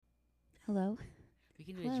Hello. We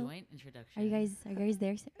can do Hello. a joint introduction. Are you guys there? Are you Is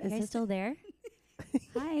guys this- still there?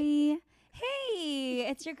 Hi. Hey,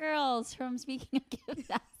 it's your girls from Speaking of Gift Oh my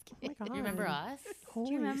Basket. god. You remember us?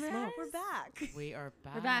 Holy remember smoke. us? We're back. We are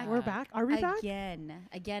back. We're back. We're back. Are we back? Again.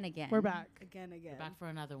 We're back. Again. We're back for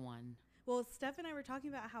another one. Well, Steph and I were talking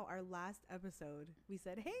about how our last episode, we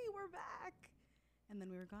said, hey, we're back. And then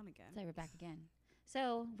we were gone again. So we're back again.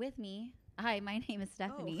 So with me, hi, my name is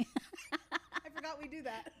Stephanie. I forgot we do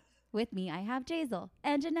that. With me, I have Jazel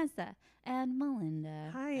and Janessa and Melinda.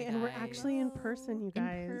 Hi, Hi, and we're guys. actually in Hello. person, you In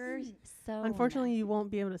guys. person. Unfortunately, you won't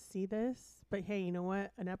be able to see this, but hey, you know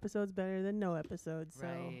what? An episode's better than no episode, so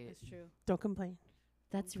Right. It's true. don't complain.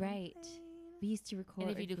 That's Don't right. complain. We used to record.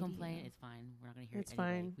 And if you do video. complain, it's fine. We're not going to hear It's it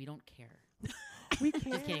anyway. fine. We don't care. We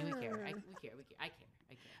care. Just kidding. We care. We care. I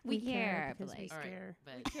care. we care, but because we like, All right, scare.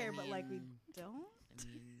 but We care, I but like we mean- don't. I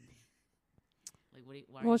mean, like, what do you,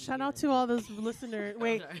 why are Well, you shout here out then? to all those listeners. Oh,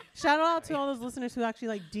 Wait, sorry. shout out to Sorry. all those listeners who actually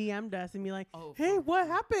like DM'd us and be like, Oh, "Hey, fuck. what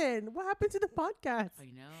happened? What happened to the podcast?" I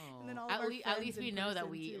know. And then all of our at least friends we in know that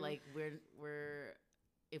person, we too. like we're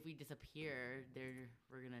if we disappear,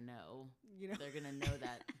 we're gonna know. You know. They're gonna know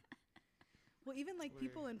that. Well, even like We're-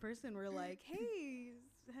 people in person were like, hey,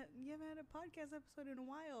 you haven't had a podcast episode in a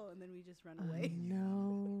while. And then we just run away.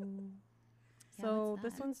 No. Yeah, So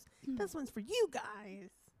what's that? this one's for you guys.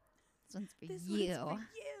 This one's for This you. one's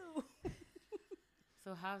for you.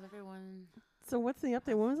 So how's everyone, So what's the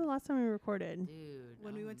update? When was the last time we recorded? dude?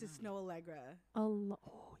 When I we don't went to know. Snow Allegra.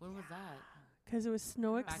 When was that? Because it was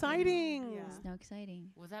snow Back in- exciting. Yeah. It's no exciting.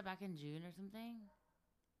 Was that back in June or something?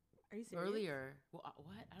 Are you serious? Earlier. Well,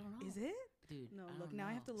 what? I don't know. Is it? Dude? No, I look, don't now I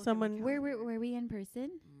know. have to look. Someone- At the Where calendar. were we in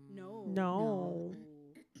person? No. No.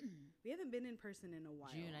 We haven't been in person in a while.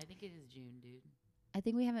 June. I think it is June, dude. I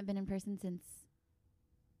think we haven't been in person since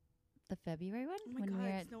the February one Oh my when God, we were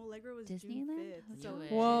at. Snow Allegra was Disneyland? June 5th. So Knew it.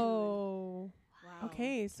 June. Whoa. Wow.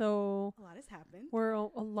 Okay, so A lot has happened.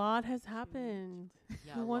 a lot has happened.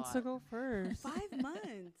 Yeah, Who a wants to lot. go first? 5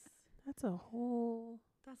 months. That's a whole.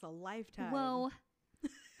 That's a lifetime. Whoa.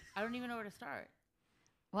 I don't even know where to start.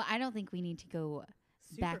 Well, I don't think we need to go.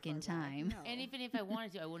 Super back far in time. No. And even if I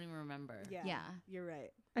wanted to, I wouldn't even remember. yeah, Yeah. you're right.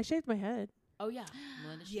 I shaved my head Oh yeah.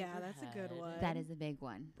 Melinda shaved Yeah, her that's a good head. one. That is a big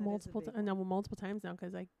one. That is a multiple big times. No, multiple times now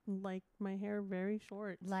because I like my hair very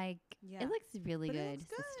short. Like Yeah. it looks really But good,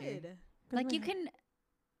 it looks sister. good. Like my you ha- can,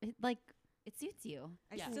 it suits you.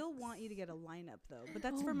 I Yeah. still want you to get a lineup though, but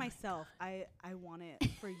that's Oh for my myself. I want it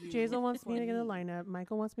for you. Jason wants for me to get a lineup.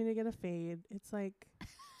 Michael wants me to get a fade. It's like,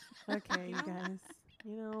 okay, you know? guys,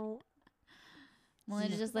 you know,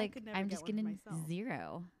 Melinda's just Because I like, could never I'm get just one for gonna myself.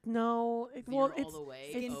 0. no. Zero Well, all the way.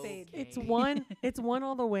 Skin it's fade. it's Okay. one it's one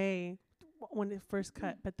all the way when it first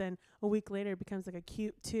cut, but then a week later it becomes like a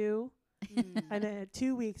cute 2, Mm. and then at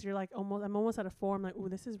 2 weeks you're like I'm almost at a 4. I'm like, oh,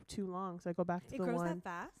 this is too long, so I go back to It the grows 1. that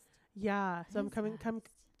fast. Yeah, so I'm Is come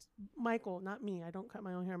fast. Michael, not me. I don't cut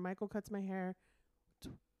my own hair. Michael cuts my hair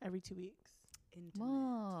every 2 weeks. Intimate.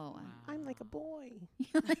 Whoa. I'm like a boy.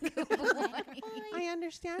 You're like a boy. I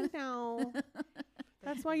understand now.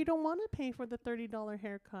 That's why you don't want to pay for the $30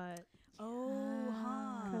 haircut. Oh,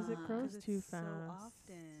 huh? 'Cause it grows it's too so fast.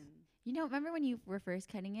 often. You know, remember when you were first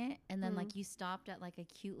cutting it and then Mm. like you stopped at like a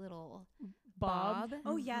cute little Bob. bob?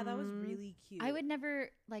 Oh yeah, that was Mhm. really cute. I would never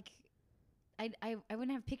like. I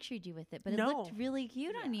wouldn't have pictured you with it, but it No. looked really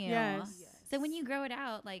cute on you. Yes. So when you grow it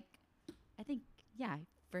out, like, I think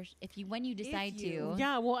first when you decide you- to,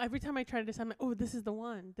 Yeah, well, every time I try to decide, I'm like, oh, this is the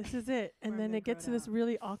one. This is it. Or And I'm then gonna it gets to grow it this out.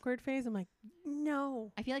 really awkward phase. I'm like,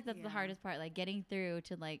 no. I feel like that's the Yeah. hardest part, like getting through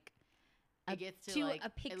to like It gets to to like a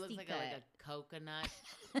pixie it looks like cut. a coconut.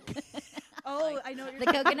 Oh, like- I know what you're The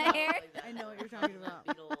talking coconut about. hair? I know what you're talking about.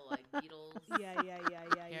 Beetles. Yeah.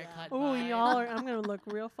 Haircut. Oh, vibe. y'all are, I'm going to look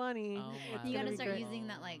real funny. Oh It's my you gonna gotta be start great. using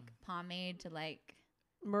that like pomade to like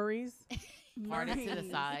Murray's. Part it to the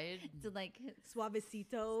Nice. side. to like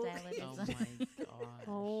Suavecito. Style it. Oh my gosh.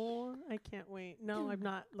 Oh, I can't wait. No, I'm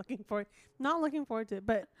not looking forward to it.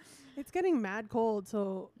 But it's getting mad cold,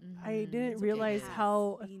 so I Mhm. didn't It's okay. realize Hats,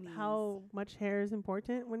 how beanies. much hair is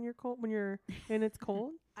important when you're cold, when you're and it's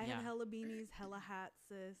cold. I Yeah. have hella beanies, hella hats,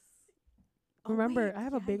 sis. Remember, wait, I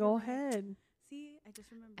have a yeah, big you're old right. head. See, I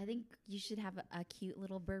just remember. I think you should have a cute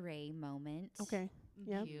little beret moment. Okay.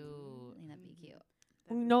 Yeah. Cute. I think that'd be cute.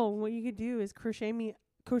 No, what you could do is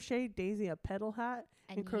crochet Daisy a petal hat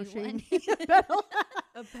and you crochet one- me a petal hat.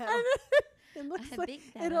 A petal. And it looks a like big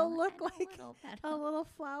it'll petal look and a like little a petal. little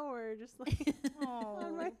flower just like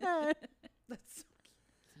on my Oh, head. that's so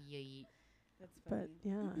cute. Yeet. That's funny. But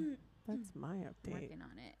yeah, that's my update. Working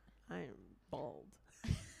on it. I am bald.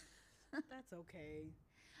 That's okay.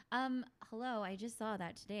 Hello. I just saw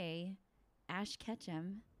that today. Ash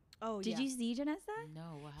Ketchum Oh, Did yeah. you see Janessa?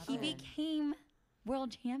 No, what He happened? became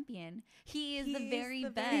world champion. He is He the is very the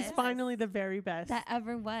very best He's finally the very best. that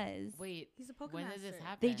ever was. Wait, He's a Pokemon when did this master.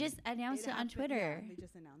 happen? They just announced it on happened- Twitter. Yeah, they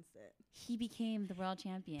just announced it. He became the world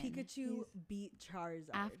champion Pikachu beat Charizard.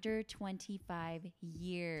 after 25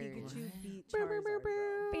 years. Pikachu What? beat Bow, bow, bow, Charizard,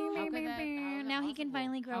 bro. bow. How could that- how is Now that he can possible?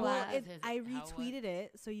 finally grow How Well, up. is it, his- I how- what? retweeted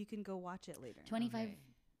it, so you can go watch it later. 25 Okay.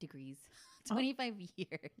 degrees. Oh. 25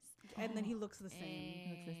 years. And then he looks the same. He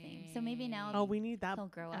looks the same. So maybe now Oh, we need that he'll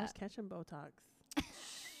grow Ash up. Ketchum Botox.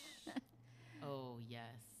 Oh yes.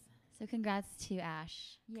 So congrats to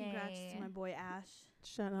Ash. Congrats Yay. to my boy Ash.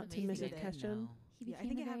 Shout out to Amazing, I Mrs. didn't Ketchum. know. He Yeah, I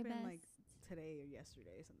became think the it very happened, best. like, today or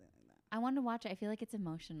yesterday, something like that. I wanted to watch it. I feel like it's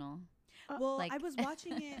emotional. Well, like- I was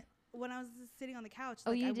watching it when I was just sitting on the couch.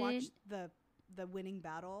 Oh, Like, you I did? watched the winning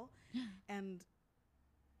battle, and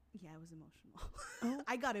yeah, it was emotional. Oh.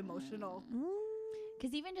 I got emotional. Mm.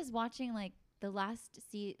 Because even just watching like the last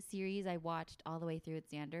series I watched all the way through with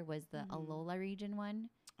Xander was the Mhm. Alola region one,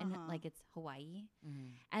 and Uh-huh. like it's Hawaii,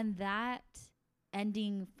 Mhm. and that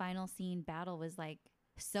ending final scene battle was like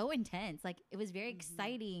so intense. Like it was very Mhm.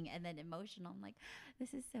 exciting and then emotional. I'm like,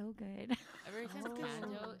 this is so good. Ever since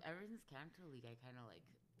Oh. Kanto League, I kind of like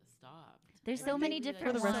stopped. There's I so think many we, like,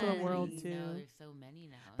 different For the rest of the ones. world, No, too. there's so many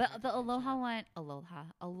now. it's But hard the to catch Aloha up. one,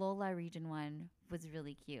 Alola region one was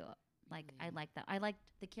really cute. Like I Really? liked that. I liked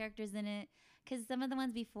the characters in it because some of the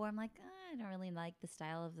ones before I'm like, I don't really like the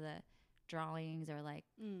style of the drawings or like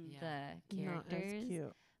Mm. Yeah. the Not characters. as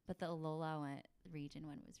cute. But the Alola one, region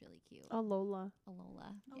one was really cute. Alola.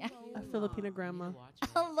 Alola. Yeah. Alola. A Filipina You need to grandma. watch it.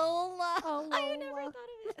 Alola. I never Alola. thought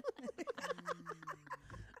of it.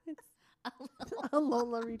 It's Alola.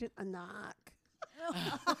 Alola region. Anak.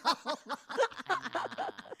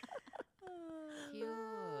 Cute.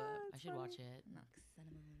 I should watch it.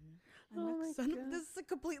 Oh my Sun- God. this is a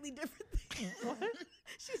completely different thing. What?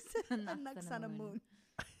 She said Nux Naxana Moon. Moon.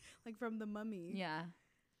 Like from The Mummy. Yeah.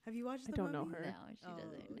 Have you watched I The don't know Mummy? her. No, she Oh,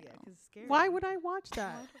 doesn't know. Yeah, 'cause it's scary. Why would I watch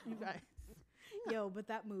that? You guys. Yo, but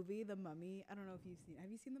that movie, The Mummy, I don't know if you've seen. Have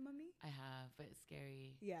you seen The Mummy? I have, but it's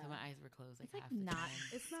scary. Yeah. So my eyes were closed like It's, like, half the not- time.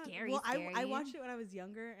 It's not Scary, Well, I scary. watched it when I was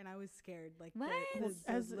younger, and I was scared. Like What? Well,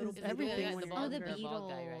 as little is Is it everything the, when the, you're bald, younger. the bald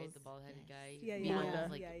guy, right? Beatles. The bald-headed guy. Yeah, Yeah. yeah, Wanda. yeah,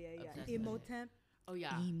 was, like, yeah, yeah, obsessed yeah. with it. Emotep. Oh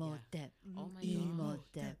yeah. Emotep. Oh my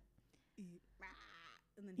Emotep.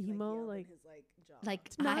 And then he Emo, yelled in like- his jaw. Like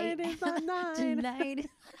Tonight is the night. tonight.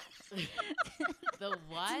 The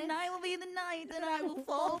what? Tonight will be the night that I will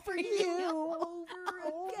fall for you.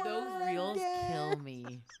 over Those reels kill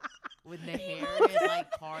me. When the hair No. is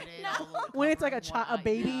like parted. all over, When it's like covering a one eye.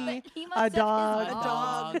 baby, Yeah. He a must have his dog. A own-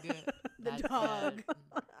 dog. The That's dog. it.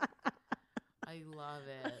 I love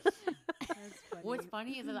it. That's funny. What's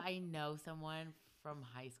funny is that I know someone from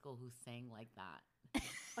high school who sang like that.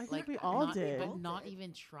 I think Like we all not, did. but not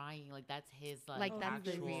even trying. Like that's his like, Like, that's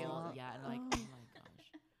the actual. real. Yeah, and like, Oh. oh my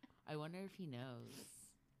gosh. I wonder if he knows.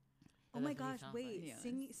 Oh that my that's what he gosh! sounds Wait,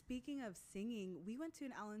 like. Yes. Speaking of singing, we went to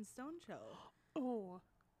an Alan Stone show. Oh.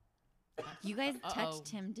 You guys Uh-oh. touched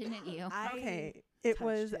him, didn't you? Okay. It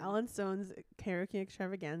was touched him. Alan Stone's karaoke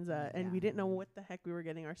extravaganza, and we Yeah. didn't know what the heck we were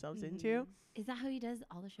getting ourselves into. Mhm. Is that how he does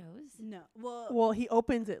all the shows? No, well, Well, he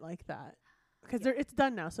opens it like that because Yeah. it's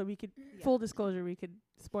done now. So we could yeah. full disclosure, we could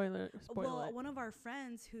spoil well, it one of our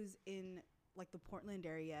friends who's in like the Portland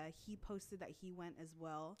area, he posted that he went as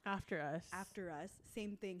well after us. after us.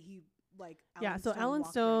 Same thing. He like Yeah. So Alan walked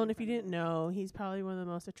right Stone, in if you front of didn't know, he's probably one of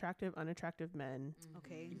the most attractive, unattractive men. Mm-hmm.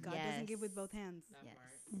 Okay, God doesn't give with Yes. both hands. That Yes.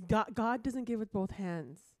 part. God doesn't give with both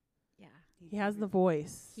hands. Yeah. He has the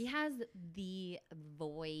voice. He has the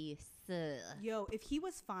voice. Yo, if he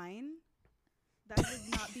was fine, that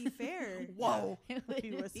would not be fair. Whoa. It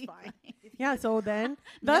He would was be fine. If Yeah. he- So then,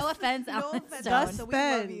 No thus, offense, no Alan offense, Stone. thus so we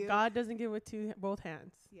love then, you. God doesn't give with both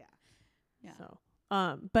hands. Yeah. Yeah. So,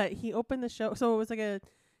 but he opened the show. So it was like a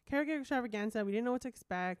karaoke extravaganza. We didn't know what to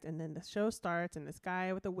expect. And then the show starts, and this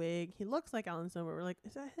guy with a wig, he looks like Alan Stone, but we're like,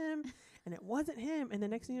 is that him? And it wasn't him. And the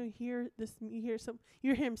next thing you hear you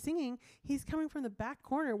hear him singing. He's coming from the back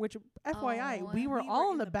corner, which FYI, Oh, we were we all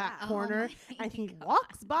were in the back Oh corner. my And he God.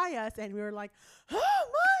 walks by us, and we were like, oh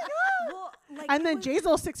my God. Well, like, And it then was-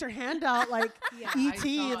 Jazel sticks her hand out, like Yeah,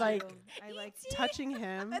 E.T., I saw like it. I like. touching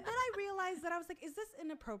him. And then I realized that I was like, is this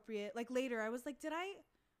inappropriate? Like later, I was like,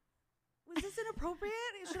 was this inappropriate?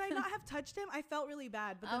 Should I not have touched him? I felt really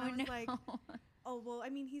bad, but then Oh I was no. like, oh well. I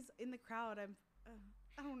mean, he's in the crowd.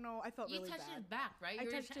 I don't know. I felt You really touched bad. his back, right? I You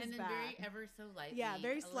were touched his and then back. very ever so lightly. Yeah,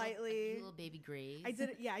 very a little- slightly. a little baby graze. I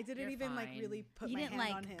didn't. Yeah, I didn't You're even like fine. really put You my didn't hand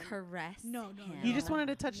like on him. caress. No, no, him. You just No. wanted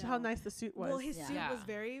to touch how No. nice the suit was. Well, his Yeah. suit was Yeah.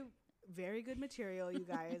 very, very good material, you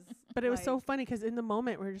guys. But it was so Like, funny because in the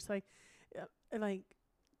moment we're just like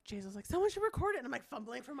Chase was like, someone should record it. And I'm like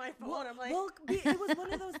fumbling for my phone. Well, I'm like, it was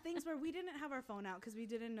one of those things where we didn't have our phone out because we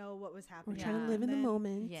didn't know what was we're happening. trying to Yeah. live in the And then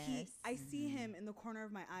moment. Yes. I see him in the corner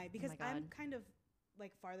of my eye because I'm God. kind of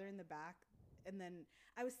like farther in the back, and then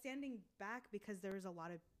I was standing back because there was a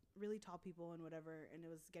lot of really tall people and whatever, and it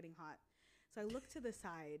was getting hot. So I look to the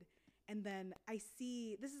side, and then I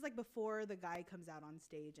see, this is like before the guy comes out on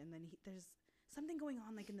stage, and then there's something going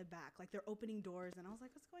on like in the back, like they're opening doors, and I was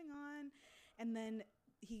like, what's going on? And then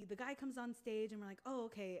the guy comes on stage, and we're like, oh,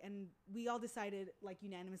 okay. And we all decided like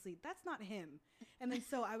unanimously, that's not him. And then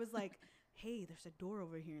so I was like, hey, there's a door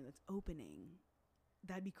over here that's opening.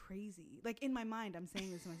 That'd be crazy. Like in my mind, I'm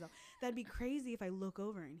saying this to myself. That'd be crazy if I look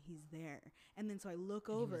over and he's there. And then so I look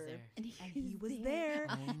over and he was there.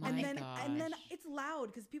 Oh my and then gosh. it's loud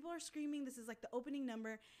because people are screaming. This is like the opening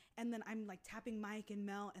number. And then I'm like tapping Mike and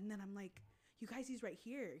Mel. And then I'm like, you guys, he's right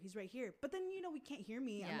here. He's right here. But then, we can't hear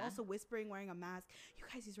me. I'm Yeah. also whispering, wearing a mask. You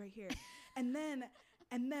guys, he's right here. and then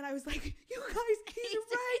I was like, you guys, he's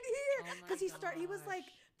right here. Oh my Because he was like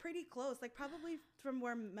gosh. pretty close, like probably from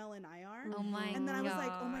where Mel and I are. Oh my And then I was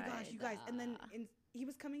like, oh my God. gosh, you guys. And then he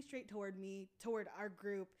was coming straight toward me, toward our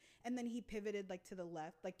group. And then he pivoted like to the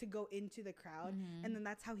left, like to go into the crowd. Mhm. And then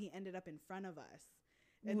that's how he ended up in front of us.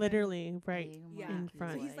 And then- Literally, right. Oh yeah. my in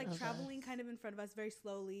front So he's like of traveling us. kind of in front of us very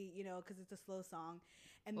slowly, because it's a slow song.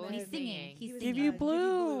 And What then was He's he singing. singing? He's He was Give singing. you Give You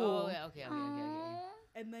blue. Blue. Oh, yeah, okay. Aw.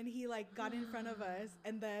 And then he like got in front of us,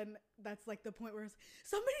 and then that's like the point where it's,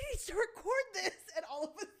 somebody needs to record this, and all of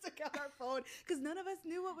us took out our phone because none of us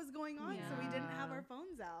knew what was going on, so we didn't have Yeah. our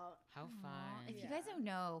phones out. How Aw. fun. If you Yeah. guys don't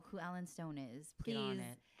know who Alan Stone is, please Get on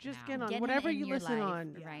it. Just now. get on get him whatever in you your listen life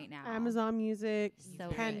on. Yeah. right now. Amazon Music, He's So very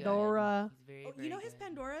good. Pandora. He's very, Oh, very his good.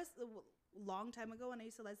 Pandora's a long time ago when I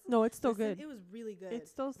used to listen. No, it's still good. It was really good. It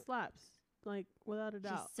still slaps, like without a She's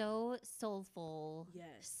doubt. so soulful.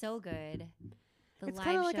 Yes. So good. The It's live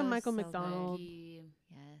kinda like a show is Michael so good. McDonald. He,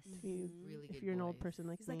 Yes. If you- Mhm. really if good you're an old voice. person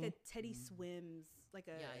like He's me. like a Teddy Mhm. Swims, like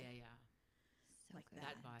a yeah. So like good.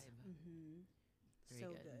 That vibe. Mm-hmm. Very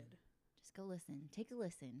So good. good. Just go listen. Take a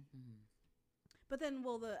listen. Mhm. But then,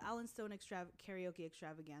 the Alan Stone karaoke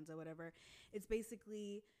extravaganza, whatever, it's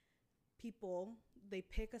basically people, they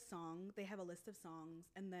pick a song, they have a list of songs,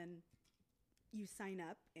 and then you sign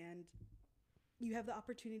up and you have the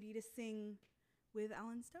opportunity to sing with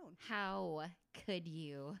Alan Stone. How could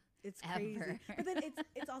you? It's crazy. Ever. But then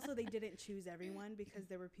it's also, they didn't choose everyone because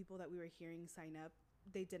there were people that we were hearing sign up.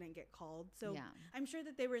 They didn't get called. So yeah. I'm sure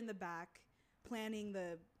that they were in the back planning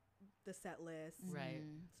the set list. Right.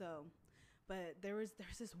 Mhm. So, but there's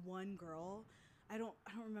this one girl. I don't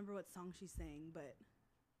remember what song she sang, but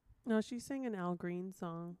No, she sang an Al Green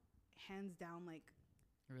song. hands down, like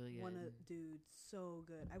Really good. one of dudes, so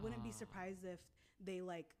good. I wouldn't be Aw. surprised if they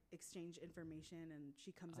like exchange information and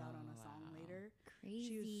she comes out on a Oh, song wow. later.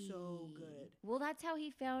 Crazy. was so good. Well, that's how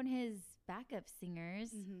he found his backup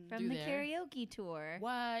singers Mhm. from Through the there? karaoke tour.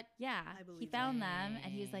 What? Yeah. I He believe found them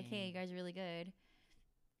and he was like, hey, Dang. you guys are really good.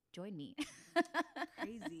 Join me.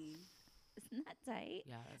 Crazy. Isn't that tight?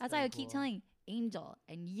 Yeah. That's why I really would keep cool. telling Angel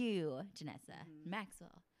and you, Janessa, Mhm.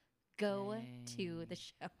 Maxwell, go to the Dang.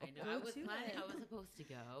 show. I know. Go I was to planning. it. I was supposed to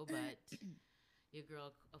go, but your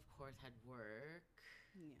girl, of course, had work.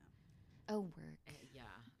 Yeah. Oh, work. Yeah,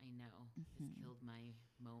 I know. Mhm. Just killed my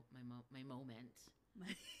moment.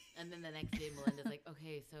 And then the next day, Melinda's like,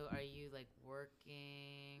 "Okay, so are you like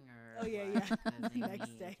working or?" Oh, yeah, what? yeah. 'Cause they Next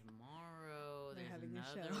meet day. tomorrow. They're There's having a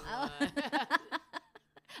another show. one.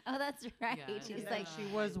 Oh, that's right. Yeah, She's And like, then she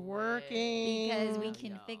I was wish. working. because we Oh,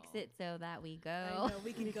 can fix yo. it so that we I go. know,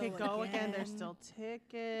 we can We go, could go again. There's again, still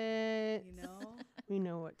tickets. you know. We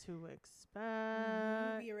know what to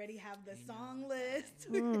expect. We already have the I know, song it's list.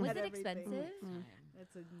 fine. We Was had it everything. expensive? Mm.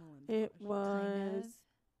 That's a Melinda. It question. was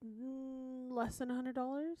Kind less than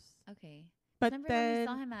 $100. Okay. But Remember when we then,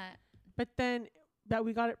 saw him at that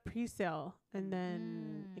we got it pre-sale, and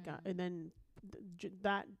then it got, and then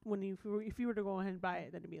that when if you were to go ahead and buy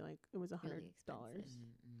it, then it'd be like it was $100. Really expensive.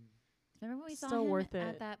 Mm-mm. Remember when we saw Still him worth at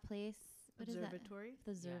it. that place? What is that? Observatory.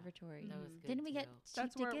 The Observatory. That was Mhm. good Didn't we get too. cheap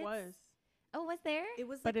That's where tickets? it was. Oh, was there? It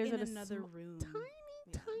was But like is in it a another sm- room. Tiny,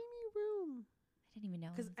 Yeah. tiny room. I didn't even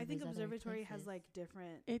know. Because I there think was other Observatory has places. like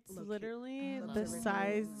different. It's literally Oh. the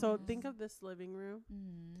size. So Mm. think of this living room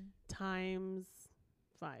Mm. times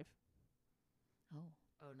 5. Oh,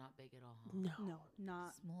 Oh, not big at all. Huh? No, No,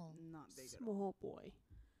 not small. not big at all. small boy.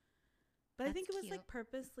 But I think it That's was like cute.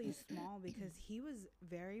 purposely small because he was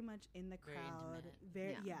very much in the Very crowd. intimate.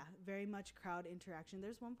 Very Yeah. yeah, very much crowd interaction.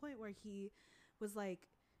 There's one point where he was like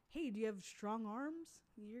hey, do you have strong arms?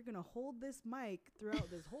 You're gonna hold this mic throughout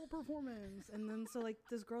this whole performance. And then so like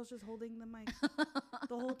this girl's just holding the mic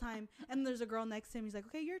the whole time, and there's a girl next to him. He's like,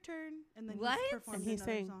 okay, your turn. And then What? he's performing And he's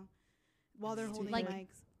another saying- song while they're holding Like- the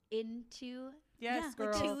mics. Into Yes, Yeah,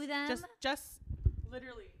 girl. like to them. Just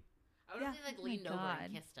literally. I would have Yeah. like Oh my leaned over God.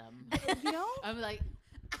 and kissed him. You know, I'm like,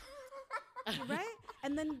 right?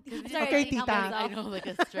 And then he Sorry, Okay, I can't help tita. I myself. know, like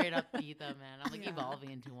a straight up tita, man. I'm like Yeah. evolving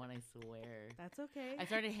into one. I swear. that's okay. I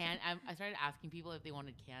started asking people if they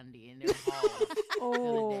wanted candy, and they were halls.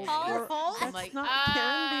 Oh, Halls? girl, Halls? that's like, not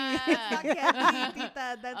ah. candy. It's not candy,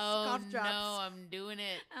 tita. That's Oh cough drops. no, I'm doing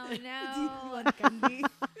it. Oh Do you no. want candy?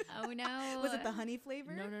 Oh no. Was it the honey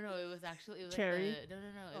flavor? No. It was actually Cherry? Like no.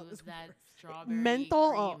 Oh, It was it's that worse. strawberry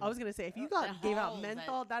Menthol. Oh, cream. I was gonna say if you That gave out Halls,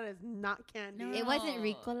 menthol, that is not candy. No. It wasn't No.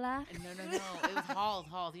 Ricola. No. It was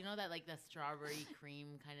Halls. You know that like the strawberry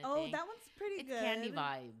cream kind of Oh, thing. that one's pretty It's good. candy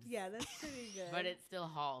vibes. Yeah, that's pretty good. But it's still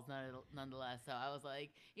Halls nonetheless. So I was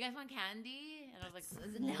like, "You guys want candy?" And I was like,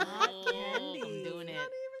 It's "No, not candy. I'm doing it."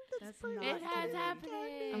 That's pretty not It has candy. happened.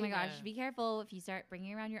 Oh my gosh, be careful if you start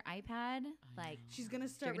bringing around your iPad. Like, She's gonna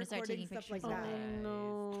start gonna start recording taking stuff like pictures Oh of that. it.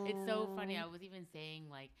 no. It's so funny. I was even saying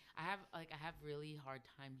like I have really hard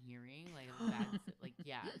time hearing like like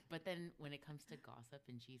yeah. But then when it comes to gossip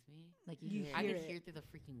and chisme, like You hear I it. hear could it. hear through the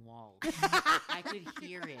freaking walls. I could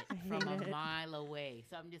hear it I from hate a it. mile away.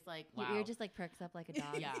 So I'm just like, wow. Your ear just like perks up like a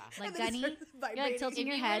dog. Yeah. Like And then it Gunny. starts You're like vibrating. tilting If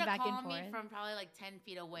your you head were to back and call me forth. from probably like 10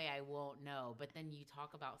 feet away, I won't know. But then you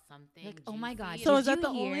talk about something. Like, oh my God, juicy So Did is that you the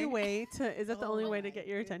only hear- way to? Is that the Oh only way to my get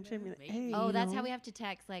your attention? Be like, goodness. hey, Maybe. Oh, you that's know? how we have to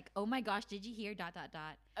text. Like, oh my gosh, did you hear? Dot dot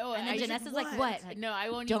dot. Oh, And then I just- Janessa's like, what? what? Like, No, I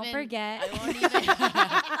won't don't even. forget. I won't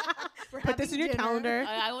even. We're Put this having in your dinner. calendar.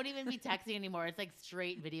 I won't even be texting anymore. It's like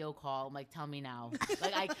straight video call. I'm like, tell me now.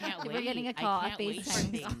 Like I can't We're wait. getting a I call, a can't wait for FaceTime.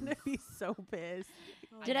 I'm things. gonna be so pissed.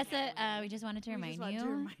 Oh my Janessa, can't we just wanted to We remind just want you to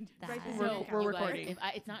remind you. that Write this We're- in your we're calendar. you guys, recording. if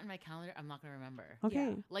it's not in my calendar, I'm not gonna remember.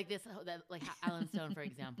 Okay. Like this, like Alan Stone, for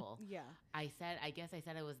example. Yeah. I said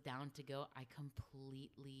I was down to go. I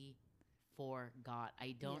completely forgot.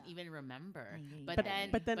 I don't Yeah. even remember. Ay, But, But- then,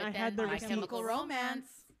 but then I had the My receipt. Chemical Romance.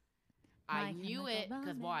 I My knew Chemical it because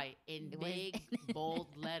Romance. why? In It was- big bold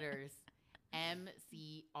letters,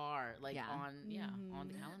 MCR, like Yeah. on on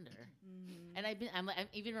the Mhm. calendar. Mhm. And I'm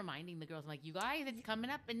even reminding the girls. I'm like, you guys, it's coming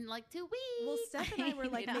up in like 2 weeks. Well, Steph and I were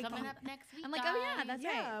like it's making. coming up next week. I'm like, oh yeah, guys. that's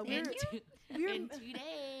Yeah, right. we're- Thank you. we were- in 2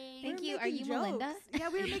 days. Thank we were you. Are making you Melinda? jokes. Yeah,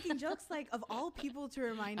 we were making jokes like of all people to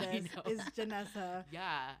remind I us know. is Janessa.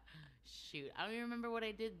 Yeah. Shoot, I don't even remember what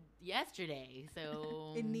I did yesterday.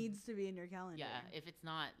 So It needs to be in your calendar. Yeah, if it's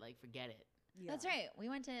not, like, forget it. Yeah. That's right. We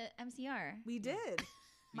went to MCR. We did. We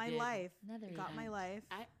My did. life. Another Got my event. life.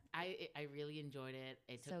 I really enjoyed it.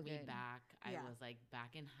 It So took me good. back. Yeah. I was like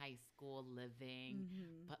back in high school living,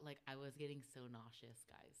 Mhm. but like I was getting so nauseous,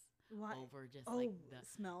 guys, What? over just Oh, like the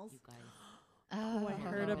smells. you guys. Oh, I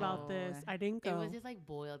heard about this. I didn't It go. was just like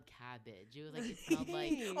boiled cabbage. It was like it smelled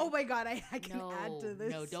like Oh my god, I can add to no,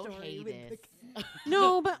 this. no, don't story hate with the this.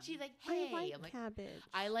 No, but she's like, I hey, like I'm like, cabbage.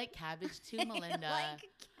 I like cabbage too, Melinda, Like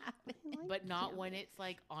cabbage. I like but not cabbage. when it's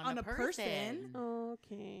like on, On a a person. person?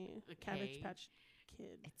 Okay. Cabbage Okay. Patch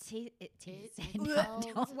Kid. It tastes. It-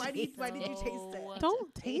 Don't Why did taste you taste it? so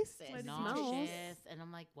Don't taste it. it. Why It did you smells. nauseous, and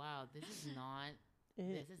I'm like, wow, this is not.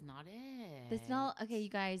 It. This is not it. The smell, okay, you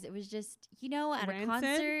guys, it was just, at Rancid? a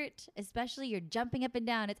concert, especially you're jumping up and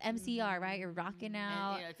down. It's MCR, right? You're rocking And,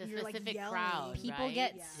 out. it's a You're, like, specific yelling. crowd. People right?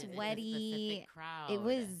 get Yeah. It's a sweaty. specific crowd.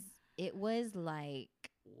 It was like,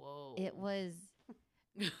 Whoa. it was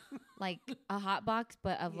like a hot box,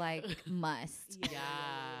 but of Yeah. like must. Yeah.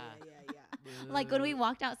 Like when we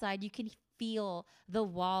walked outside, you can feel the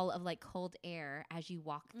wall of like cold air as you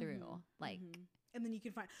walk through. Mhm. Like Mhm. And then you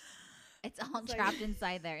can find. it's all It's like- trapped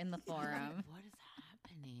inside there in the Like, forum. what is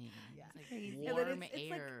happening? Yeah. It's like Crazy. And then warm it's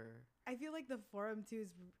like- air. I feel like the forum too is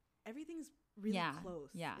everything's really Yeah, close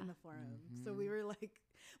yeah. in the forum. Mm-hmm. So we were like,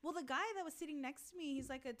 well, the guy that was sitting next to me, he's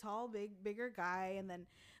like a tall, bigger guy, and then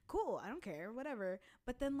cool, I don't care, whatever.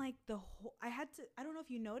 But then like I don't know if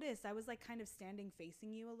you noticed, I was like kind of standing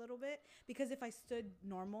facing you a little bit because if I stood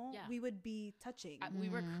normal, Yeah. we would be touching. We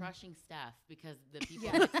were Mhm. crushing Steph because the people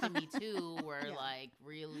Yeah. next to me too were Yeah. like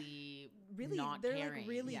really really, not they're caring. like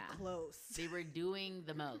really Yeah. close. They were doing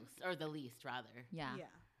the most or the least rather. Yeah. Yeah.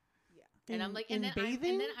 And I'm like, in and then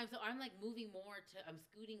bathing. I'm like moving more to, I'm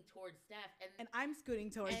scooting towards Steph, And I'm scooting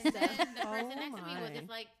towards and Steph. then the person Oh next to me was my. just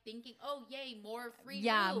like thinking, oh yay, more free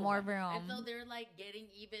Yeah, room. more And room. so they're like getting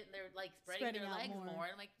even, they're like spreading Spreading their out legs more. more.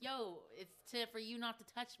 And I'm like, yo, it's for you not to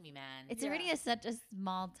touch me, man. It's Yeah. already such a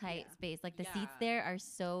small, tight Yeah. space. Like the seats Yeah. there are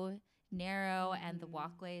so narrow, and the Mhm.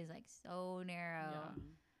 walkway is like so narrow. Yeah.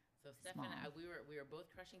 So Steph Small. and I, we were both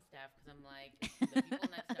crushing Steph because I'm like, the people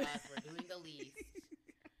next to us were doing the least,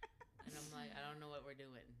 and I'm like, I don't know what we're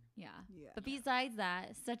doing. Yeah. Yeah. But besides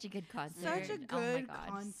that, such a good concert. Such a Oh my good God,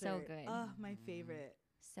 concert. so good. Oh, my favorite.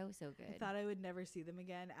 So I good. thought I would never see them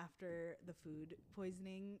again after the food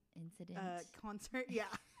poisoning Incident. concert. Yeah.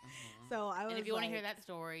 Uh-huh. So I was And if you want to hear like, that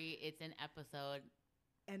story, it's an episode.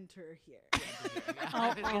 enter here.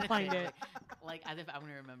 I'll find it. Like as if I'm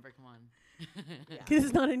gonna remember. Come on. Yeah. Because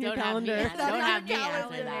it's not in your Don't have me calendar. answer- It's not don't in have me your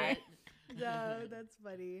answer calendar. that. No, that's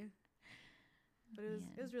funny. But it Man.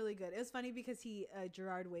 was really good. It was funny because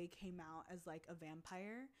Gerard Way came out as like a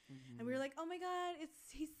vampire, and we were like, oh my god,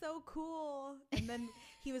 he's so cool. And then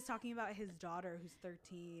he was talking about his daughter who's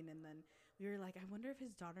 13, and then we were like, I wonder if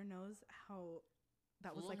his daughter knows how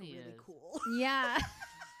that was Cool like he really is. cool. Yeah.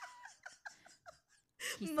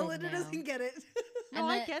 He said Melinda no. doesn't get it. No, And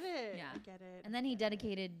I the- get it. yeah. I get it. And then he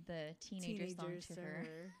dedicated the teenager song Teenagers to her.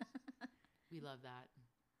 We love that.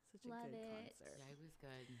 Such a Love good it. concert. Yeah, it was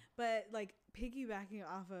good. But like piggybacking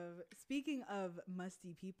off of, speaking of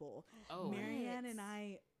musty people, Oh, Marianne What? and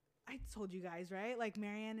I told you guys, right? Like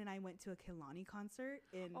Marianne and I went to a Kehlani concert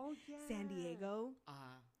in Oh yeah. San Diego.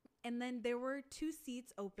 And then there were 2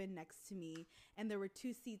 seats open next to me, and there were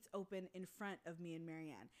 2 seats open in front of me and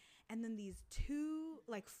Marianne. And then these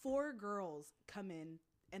 4 girls come in,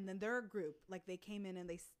 and then they're a group. Like they came in and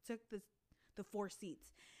they took the 4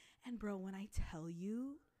 seats. And bro, when I tell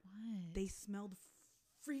you, What? they smelled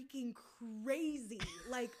freaking crazy.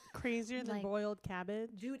 Like, Crazier than Like- boiled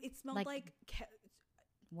cabbage. dude, it smelled Like like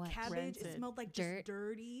What? cabbage. It Rancid. smelled like Dirt. just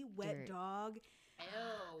dirty, wet Dirt. dog. Ew.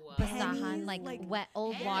 Pennies, Basahan, like, like wet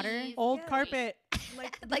old water. pennies. Old Yeah. carpet.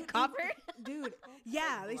 Like Like dude, copper? Dude,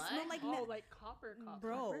 yeah, they what? smelled like like copper.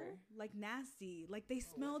 bro, like nasty. Like they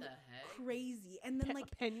smelled the heck? crazy. And then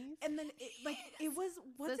like pennies. and then it was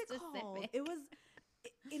what's So it called? specific. It was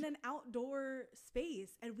in an outdoor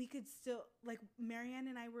space, and we could still, like, Marianne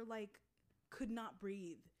and I were like, could not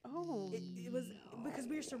breathe. Oh. It was because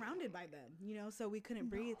we were surrounded by them, so we couldn't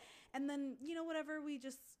breathe. And then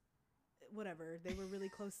whatever, they were really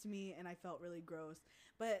close to me, and I felt really gross.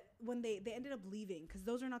 But when they ended up leaving, because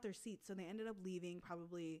those are not their seats, so they ended up leaving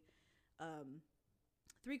probably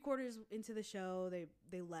 3/4 into the show.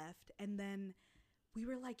 They left, and then we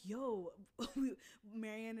were like, yo,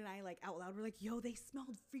 Marianne and I, like, out loud, we're like, yo, they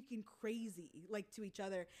smelled freaking crazy, like, to each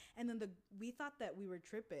other. And then we thought that we were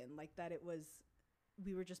tripping, like, that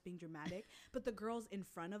we were just being dramatic. But the girls in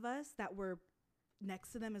front of us that were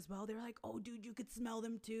next to them as well, they were like, oh, dude, you could smell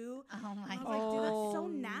them too. Oh my I was God. like, dude, that's so Oh,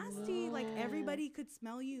 nasty. Like, no. everybody could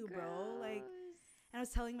smell you, bro. Like, and I was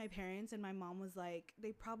telling my parents, and my mom was like,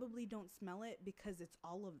 they probably don't smell it because it's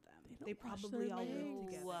all of them. They They don't wash probably their all live legs.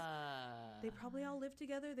 together. They probably all live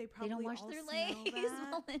together. They They probably don't wash all their smell legs,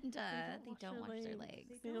 that. Melinda. They don't wash their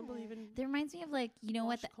legs. They don't believe in That reminds me of, like, you know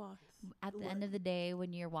what? washcloths. At the What? end of the day,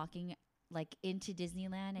 when you're walking, like, into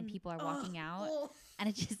Disneyland and people are walking out, Oh, and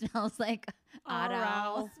it just smells like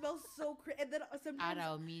Arau, it smells so crazy. And then sometimes,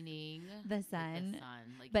 Arau meaning the like sun, the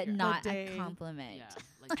sun, like but your- not day. a compliment. Yeah,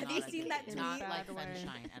 like Have not you a seen good that day. tweet? Not In a like bad way.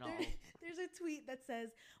 sunshine at all. there's a tweet that says,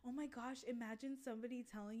 oh my gosh, imagine somebody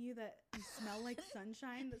telling you that you smell like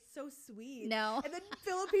sunshine. That's so sweet. No, And then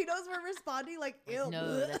Filipinos were responding like, Like, ew. no,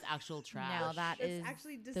 bleh. that's actual trash. no, that That's is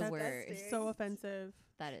actually the disgusting. worst. So offensive.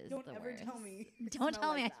 That is Don't the ever worst. tell me. you Don't smell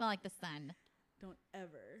tell me like I smell like the sun. Don't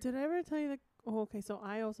ever. Did I ever tell you that? Oh, okay. So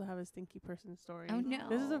I also have a stinky person story. Oh no,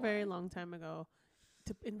 This is a very long time ago.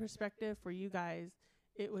 In perspective for you guys,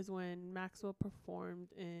 it was when Maxwell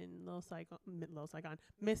performed in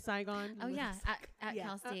Miss Saigon. Oh yeah, at Yeah.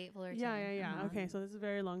 Cal State Fullerton. Yeah. Uh-huh. Okay, so this is a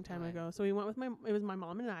very long time Right. ago. So we went with it was my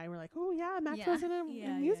mom and I. We're like, oh yeah, Maxwell's in a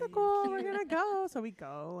Yeah, musical. We're gonna go. So we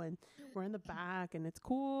go and we're in the back and it's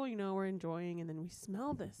cool. We're enjoying. And then we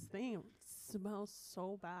smell this thing. It smells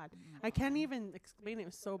so bad. I can't even explain it. It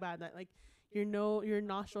was so bad that like your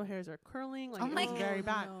nostril hairs are curling. Like Oh it my was very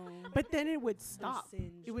bad. No. But then it would They're stop.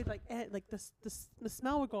 singed. It would like the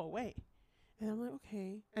smell would go away. And I'm like,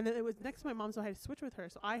 okay. And then it was next to my mom, so I had to switch with her.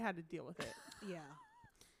 So I had to deal with it. Yeah.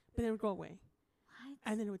 But then it would go away. What?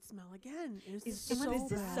 And then it would smell again. It was Is so this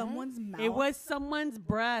bad. someone's mouth? It was someone's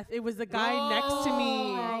breath. It was the guy next to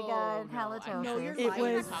me. Oh my God, No, hella I- No, you're It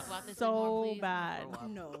lying. was Talk about this so anymore, please. bad. Throw up.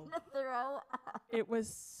 No. Throw up. It was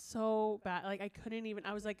so bad. Like I couldn't even.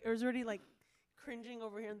 I was like, it was already like cringing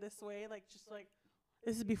over here in this way. Like just like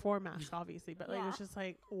this is before mask, obviously, but like it was just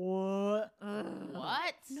like what?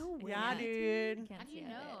 What? No way. Yeah, dude. Can't How do you stand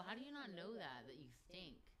know? it. How do you not know that you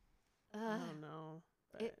stink? I don't know.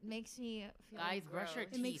 But It makes me feel Guys, brush your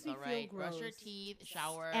gross. It makes teeth, me all feel right? Brush your gross. teeth,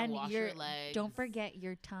 shower, And wash your legs. don't forget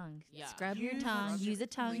your tongue. Yeah. Scrub your Use- tongue. Scrub Use a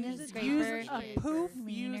tongue use to a scraper. use a Scraper. poof,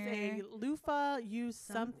 use a Cleaner. loofah, use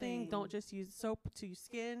something. Something. Don't just use soap to your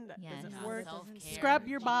skin. That Yes. doesn't Yeah, work. self-care. Scrub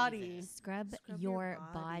your body. Jesus. Scrub Scrub your your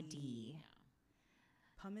body. body.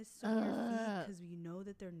 Pumice on your feet because you know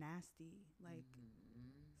that they're nasty. Like,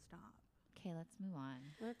 Mhm. stop. Okay, let's move on.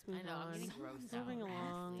 Let's move I know, I'm on. getting grossed out. Moving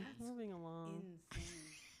along. Nasty. Moving along.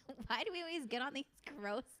 Insane. Why do we always get on these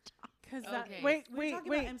gross topics? Because Okay. wait, We're wait, talking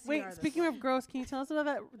about wait, MCR wait. this Speaking time. of gross, can you tell us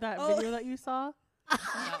about that Oh. video that you saw?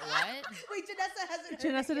 About what? Wait, Janessa hasn't.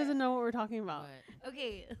 Janessa doesn't know what we're talking about. What?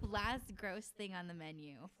 Okay, last gross thing on the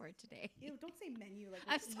menu for today. Ew, don't say menu like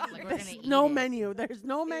I'm we're sorry. eating Like we're it. gonna There's eat no it. menu. There's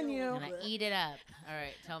no Ew. menu. Gonna eat it up. All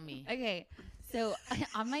right, tell me. Okay, so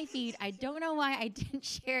on my feed, I don't know why I didn't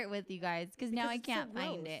share it with you guys because now Because I it's so can't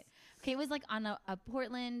find gross. it. Okay, it was like on a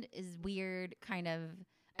Portland is weird kind of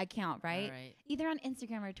account, right? All right. Either on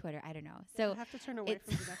Instagram or Twitter. I don't know. I So have to turn away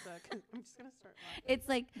it's- from Janessa 'cause I'm just gonna start laughing. it's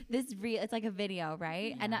like this real. It's like a video,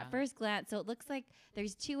 right? And Yeah. at first glance, so it looks like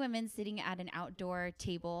there's two women sitting at an outdoor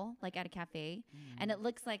table, like at a cafe, and it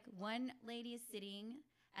looks like one lady is sitting,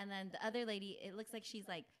 and then the other lady, it looks like she's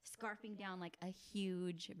like scarfing down like a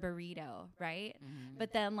huge burrito, right? Mhm.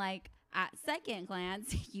 But then, like at second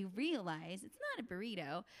glance, you realize it's not a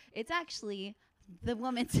burrito; it's actually the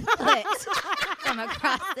woman's foot from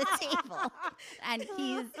across the table,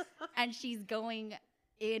 and she's going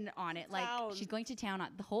in on it, like Town. she's going to town on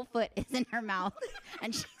the whole foot is in her mouth,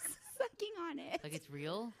 and she's sucking on it. Like it's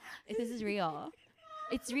real? This is real.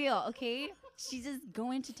 It's real, okay? She's just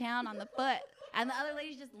going to town on the foot, and the other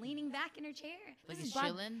lady's just leaning back in her chair. Like This it's is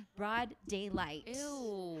chilling? broad daylight.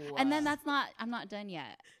 Ew. And then I'm not done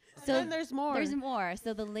yet. So then there's more. there's more.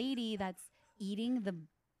 So the lady that's eating the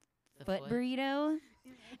The foot burrito,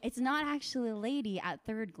 it's not actually a lady at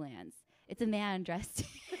third glance. It's a man dressed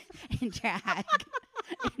in drag.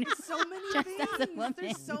 So many Just as a things. woman.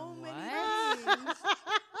 There's so many What? things.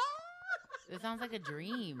 It sounds like a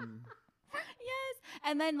dream. Yes.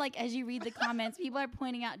 And then like as you read the comments, people are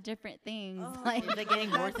pointing out different things. Oh like Is it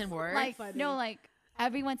getting worse and worse? like funny. no, like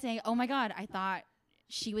everyone's saying, "Oh my god, I thought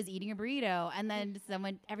she was eating a burrito." And then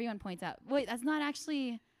everyone points out, "Wait, that's not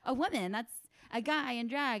actually a woman. That's a guy in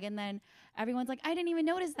drag." And then everyone's like, "I didn't even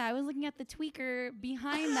notice that. I was looking at the tweaker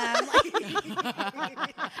behind them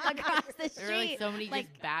like, across the There are like street." so many like,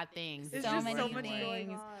 just bad things. There's so just many so much things. going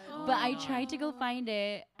on. But I Oh. tried to go find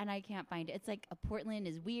it and I can't find it. It's like a Portland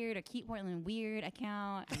is weird, a Keep Portland weird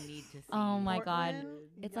account. I need to see. Oh my God. Portland,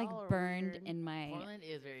 It's y'all like are burned weird. in my Portland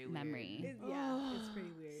is very weird. memory. Yeah, it's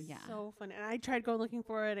pretty weird. Yeah. So funny. And I tried going looking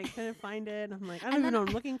for it. I couldn't find it. I'm like, I And don't even then know what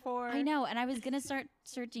I'm looking for. I know, and I was gonna start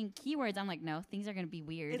searching keywords. I'm like, no, things are gonna be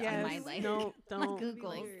weird It's on Yes, my weird. like, no, my don't.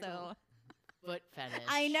 Google. weird. So Foot fetish.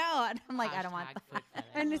 I know, and I'm like, I don't want Hashtag that. foot fetish.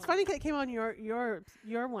 And it's funny 'cause it came on your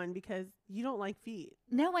one because you don't like feet.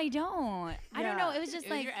 No, I don't. I don't know. Yeah. It was just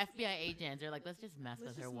It was like your FBI agents. They're like, let's just mess Let's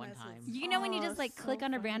with her just one mess with time. her. you know when you Oh, just like so click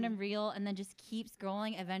on a random funny. reel and then just keep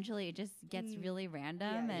scrolling. Eventually, it just gets Mm. really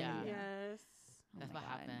random. Yeah, and yeah. Yes. Oh That's my what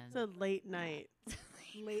God. happened. It's a late night.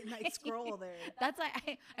 Late night scroll there. That's why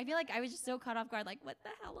I feel like I was just so caught off guard. Like, what the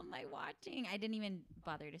hell am I watching? I didn't even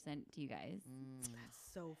bother to send it to you guys. Mm.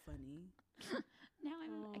 So funny. Now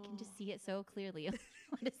I can Oh. just see it so clearly.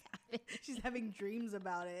 What is happening? She's having dreams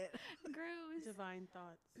about it. Gross. Divine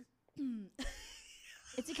thoughts.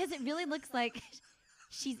 It's because it really looks like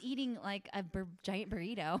she's eating like a giant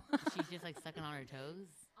burrito She's just like sucking on her toes.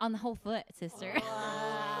 on the whole foot, sister.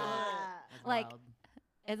 Ah. That's Like- wild.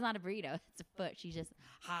 It's not a burrito; it's a foot. She's just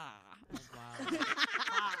That's wild.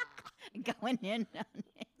 going in on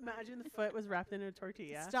it. Imagine the foot was wrapped in a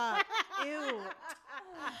tortilla. Stop. Ew.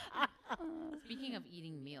 Speaking of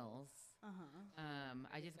eating meals, Uh-huh.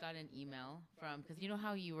 I just got an email from because you know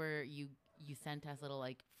how you sent us little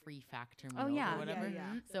like free factor meals Oh yeah, or whatever.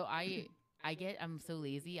 Yeah. So I'm so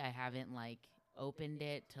lazy. I haven't like opened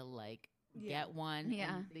it to like Yeah. get one.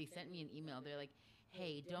 Yeah. And they sent me an email. They're like,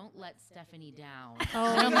 "Hey, don't let Stephanie down." Oh,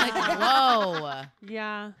 And I'm like, "Whoa!"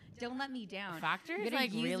 Yeah. Don't let me down. Factor You is better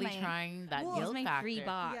like use really my- trying that Well, Here's guilt my factor. free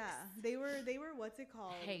box. Yeah. They were what's it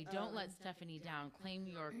called? Hey, don't let Stephanie down. Claim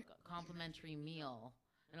your complimentary meal.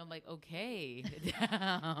 And I'm like, okay,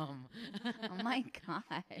 damn. Oh my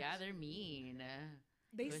god. Yeah, they're mean.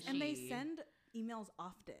 and they Pushy. send emails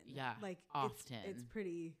often. Yeah, like often. It's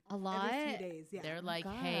pretty A lot. every few days. Yeah, They're like,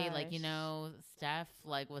 hey, like, you gosh. know, Steph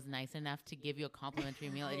like was nice enough to give you a complimentary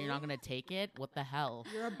meal and you're not gonna take it. What the hell?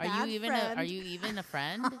 you're a Are bad you even friend. are you even a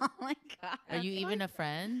friend? Oh my god. Are you even a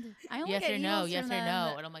friend? I only Yes get or no? emails Yes or from no?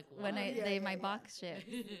 them And I'm like, when what? Yeah, my yeah. box ships.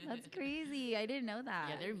 That's crazy. I didn't know that.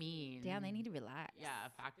 Yeah, they're mean. Damn, they need to relax. Yeah,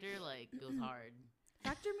 Factor like goes hard.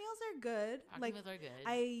 Factor meals are good. Factor like meals are good.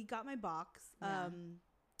 I got my box. Yeah.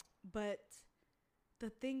 But the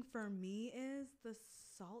thing for me is the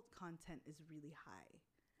salt content is really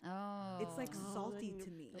high. Oh. It's like Oh, salty then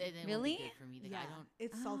to me. They won't be Really? good for me. Like, Yeah, I don't.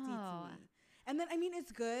 it's salty Oh. to me. And then I mean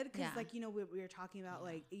it's good because Yeah. like you know we were talking about Yeah.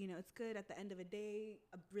 like you know it's good at the end of a day,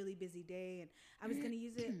 a really busy day, and I was gonna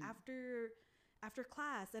use it after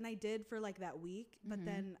class, and I did for like that week. But Mhm.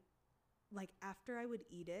 then like after I would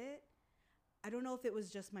eat it, I don't know if it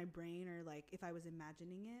was just my brain or like if I was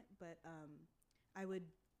imagining it, but I would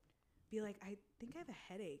be like I think I have a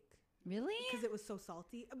headache Really? because it was so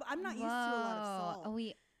salty. But I'm not used to a lot of Whoa. salt. Oh,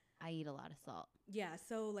 I eat a lot of salt. Yeah,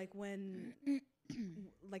 so like when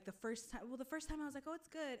like the first time I was like, oh, it's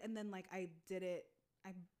good, and then like I did it,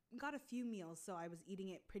 I got a few meals, so I was eating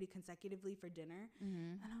it pretty consecutively for dinner,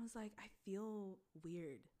 Mm-hmm. and I was like, I feel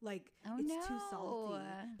weird, like Oh, it's too salty.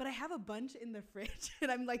 no. But I have a bunch in the fridge,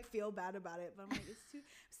 and I'm like feel bad about it, but I'm like it's too.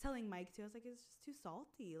 I was telling Mike too, I was like it's just too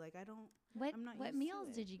salty, like I don't. I'm not What used to meals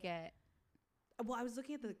it. did you get? Well, I was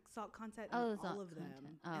looking at the salt content in Oh, all the salt of them,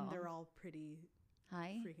 content. and Oh. they're all pretty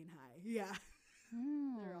Hi. freaking high. Yeah.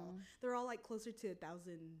 Oh. They're all like closer to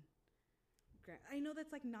 1,000 grams. I know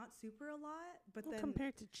that's like not super a lot, but Well, then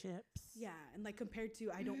compared to chips. yeah, and like compared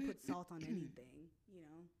to I don't put salt on anything, you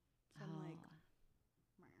know. So I'm like, Oh.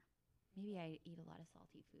 "Meh." Maybe I eat a lot of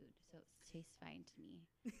salty food, so it tastes fine to me.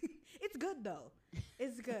 It's good though.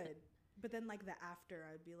 It's good. But then like the after,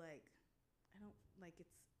 I'd be like, I don't like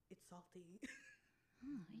it's salty.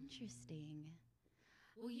 Oh, interesting.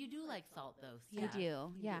 Well, you do like salt though. I Steph. do.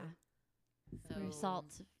 You Yeah. So We're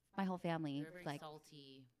salt. My whole family, You're very like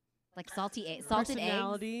salty. salty salted eggs.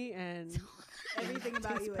 Personality and Everything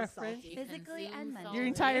about Taste you is preference. salty. Physically consume and salt. mentally. your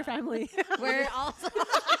entire Yeah. family. We're also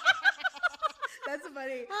That's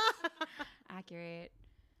funny. accurate.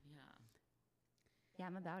 Yeah. Yeah,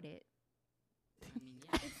 I'm about it. I mean,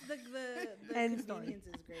 yeah. It's the End story. convenience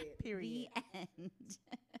is great. Period. The end.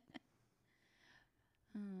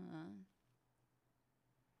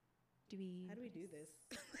 Do we? How do we do this?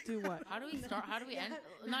 Do what? How do we start? How do we end?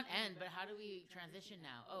 Yeah. Not end, but how do we transition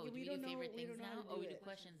now? Oh, Yeah, do we we don't do favorite know- we things don't know how now? to Oh, do we do it.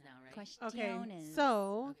 questions now, right? Okay, Questiones.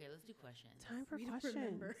 so Okay, let's do questions. time for We don't questions.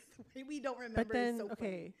 remember. We don't remember. But then, it's so funny.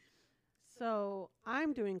 okay, so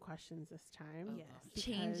I'm doing questions this time. Oh, Yes. gosh.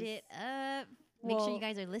 change it because- up. Make sure Well, you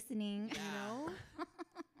guys are listening. Yeah.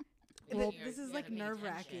 You know. Well, This is like nerve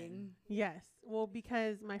wracking. Yes. Well,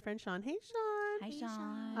 because my friend Sean, hey Sean, Hi, Hey, Sean.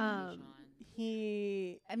 Sean. Um,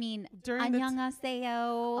 he I mean, during the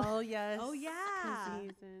annyeonghaseyo. oh yes, Oh, 'cause yeah.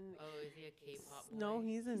 he's in Oh, is he a K-pop boy? no,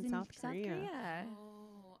 he's in South Korea.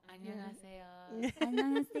 Oh, 안녕하세요. Yeah.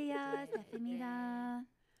 안녕하세요. 스테프입니다.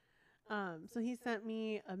 So he sent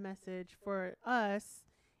me a message for us,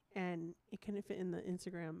 and it couldn't fit in the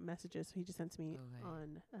Instagram messages, so he just sent to me Okay.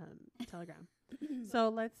 on Telegram. So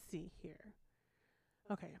let's see here.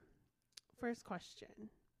 Okay, first question: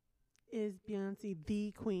 is Beyonce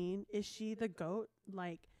the queen? Is she the GOAT?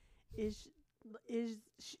 Like, is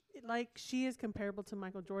she, like she is comparable to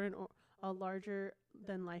Michael Jordan or a larger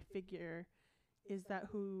than life figure? Is that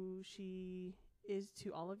who she is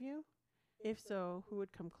to all of you? If so, who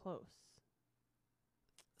would come close?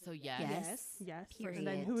 So yes. Yes. Yes. And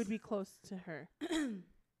then who Period. would be close to her?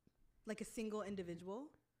 Like a single individual.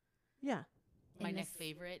 Yeah. My In next this-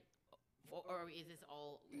 favorite, or is this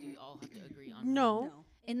all? Do we all have to agree on? No. No.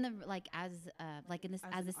 In the like in this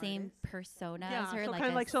As as the an same artist? persona Yeah. as her, So like kind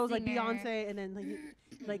of a like shows like singer. Beyonce, and then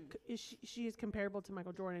like is she is comparable to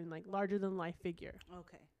Michael Jordan, like larger than life figure.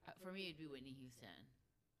 Okay. For me, it'd be Whitney Houston.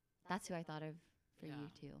 That's who I thought of for Yeah. you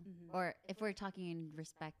too. Mhm. Or if we're talking in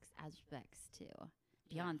respects to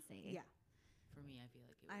Beyonce. Yeah, For me, I feel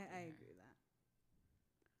like it would I be her. agree with that.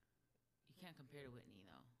 You can't compare to Whitney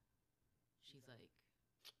though. She's like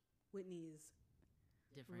Whitney's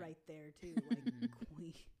different. right there too, like Mhm.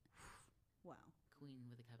 queen. Wow. Queen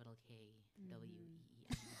with a capital K, Mhm.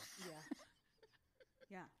 W-E-E-N. Yeah.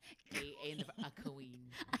 Yeah. A in the a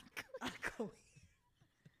queen. A queen.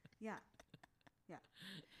 Yeah.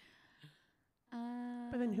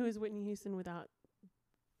 But then who is Whitney Houston without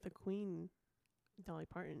the Queen, Dolly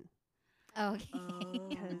Parton? Okay.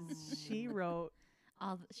 Because she wrote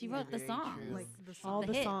she Yeah, wrote the very songs. true. Like the song. all The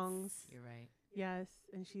the hits. songs. You're right. Yes,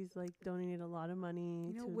 and she's like donated a lot of money.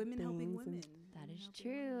 You know, to women helping things women. and- That Women is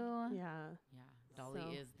helping women. true. Yeah. Yeah. Dolly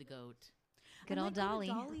So- is the goat. Good I old might go to Dolly.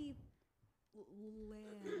 Dolly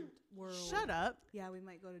Land World. Shut up. Yeah, we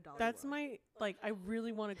might go to Dolly. That's World. my like. I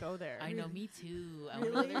really want to go there. I know, me too. I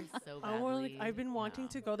Really? want to go there so I badly. want. Like, I've been wanting Yeah.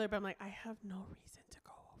 to go there, but I'm like, I have no reason to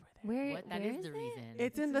go over there. Where? What? That where is the it? reason.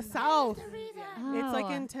 It's in the in- south. Yeah. It's like Oh.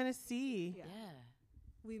 in Tennessee. Yeah. Yeah.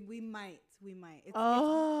 We might. It's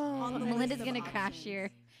Oh, on the Melinda's list of gonna crash options, your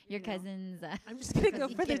you know? cousin's. I'm just gonna go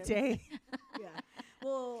Fuzzy for the kid. day. Yeah.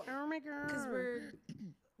 Well, Oh my god. because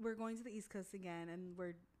we're going to the East Coast again, and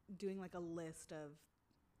we're doing like a list of.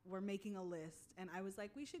 We're making a list, and I was like,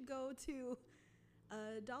 we should go to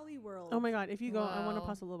Dolly World. Oh my god. If you go, I want to Whoa.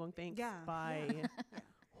 pass a little bone. Thanks. Yeah. Bye. Yeah.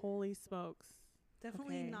 Holy smokes.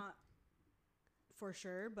 Definitely Okay. not for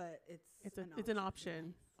sure, but it's It's an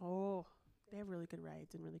option. Oh, they have really good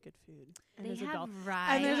rides and really good food. And They there's a have and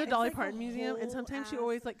rides. there's a It's Dolly like a Parton museum, and whole sometimes she ass-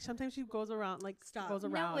 always sometimes she goes around Stop. goes No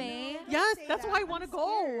around. way. Don't Yes, say that's that. why I want to I'm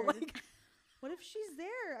go. scared. Like What if she's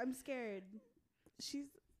there? I'm scared. she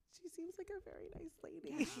seems like a very nice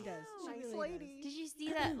lady. Yeah, she does. She Nice really lady. Did you see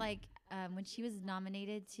that? Like, when she was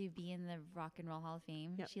nominated to be in the Rock and Roll Hall of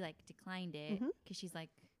Fame, Yep. she like declined it Mhm. because she's like,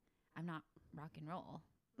 I'm not rock and roll.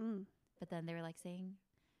 Mm. But then they were like saying,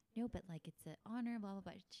 no, but like it's an honor, blah blah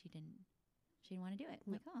blah. She didn't want to do it.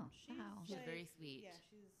 I'm like, oh She's wow. She's like- very sweet. Yeah,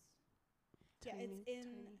 it's Tiny, in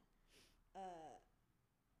tiny.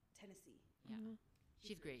 Tennessee. Yeah. Mhm.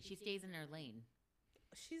 She's great. She stays in her lane.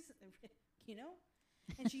 She's,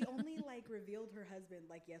 and she only like revealed her husband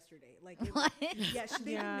like yesterday. Like, it, What? yeah, they've Yeah,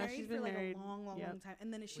 been married she's for been like married. a long Yep. time,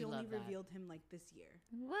 and then she We only love that. revealed him like this year.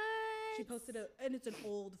 What? She posted and it's an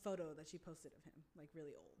old photo that she posted of him, like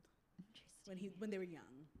really old, when they were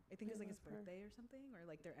young. I think it was like his love her. birthday or something, or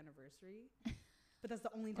like their anniversary. But that's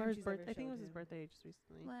the only Or time his she's birth. ever I think it showed was his him. birthday just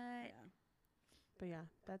recently. What? Yeah. But yeah,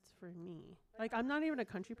 that's for me. Like I'm not even a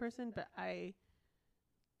country person, but I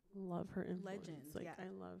love her influence. Legend, Like yeah. I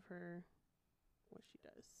love her, what she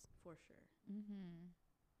does. For sure. Mm-hmm.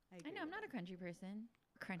 I agree know I'm with not a that. crunchy person.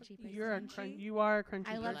 Crunchy person. You're a Crunchy? you are a crunchy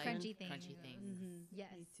I love person. crunchy things. Crunchy things. Mhm.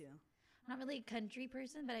 Yes. Me too. I'm not really a country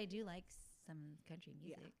person, but I do like some country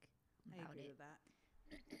Yeah. music. I About agree it. with that.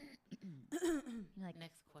 You like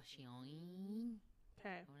Next question.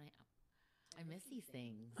 Okay. I miss these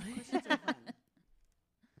things. Questions are fun.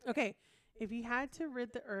 Okay. If you had to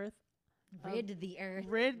rid the earth rid the earth.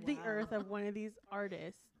 rid the Wow. earth of one of these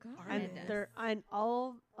artists God. and Artists. their and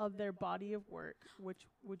all of their body of work, which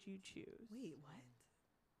would you choose? Wait, what?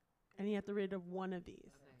 And you have to rid of one of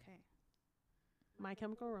these. Okay. My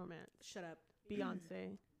Chemical Romance, Shut up.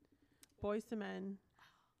 Beyonce, Boyz II Men,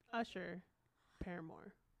 Usher,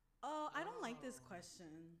 Paramore. Oh, I don't like this question.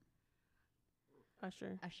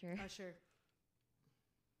 Usher. Usher. Usher.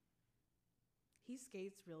 He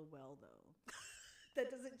skates real well, though. That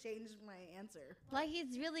doesn't change my answer. Like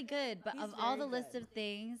he's really good, but He's of all the very list good. of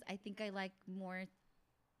things, I think I like more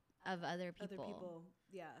of other people. Other people,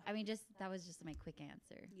 yeah. I mean, just that was just my quick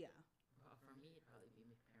answer. Yeah, Well, for me, it'd probably be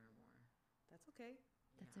Paramore. that's okay.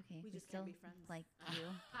 That's okay. We just still can't be friends. like you.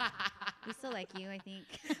 We still like you, I think.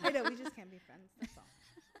 I know, we just can't be friends. That's all.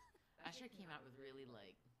 Usher came out with really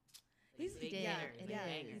He's- big he did, hitters, it big is.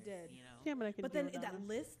 bangers, He did. You know. Yeah, but I could. But do then without that him.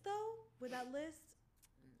 list, though, with that list,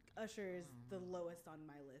 Usher is the lowest on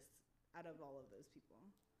my list out of all of those people.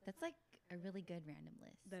 That's like a really good random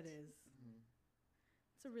list. That is. Mhm.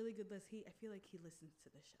 It's a really good list. I feel like he listens to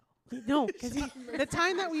the show. No, because the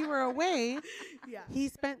time that we were away, Yeah. he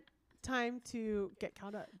spent time to get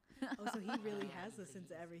caught up. Oh, so he really has listened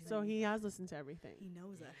to everything. So he has listened to everything. He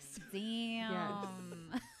knows us.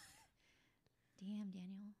 Damn. Damn,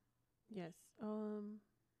 Daniel. Yes.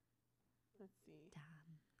 Let's see.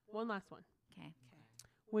 Damn. One last one. Okay.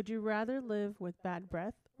 Would you rather live with bad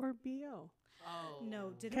breath or BO? Oh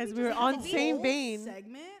No, did 'Cause we we were just on have a same whole vein.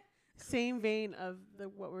 segment? Same vein of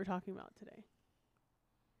what we're talking about today.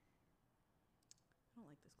 I don't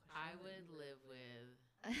like this question. I would live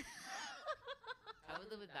with. I would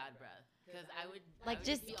live with bad breath because I would Like, I would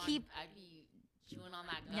just be keep- I'd be chewing on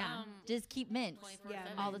that gum. Yeah. Just keep mint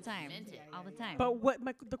 24/7, all the time. mint it. All the Yeah. time. But what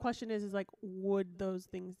the question is like, would those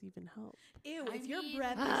things even help? Ew, I if your mean-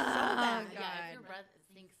 breath is so Oh, bad. Yeah, God. if your breath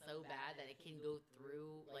stinks so bad that it can go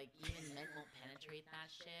through, like even mint won't penetrate that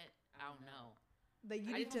shit. I don't know. that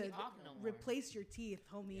you I need just won't to be talking no more. replace your teeth,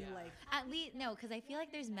 homie. Yeah. Like, At least no, because I feel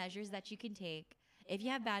like there's measures that you can take if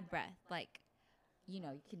you have bad breath. Like, you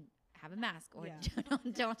can have a mask or Yeah.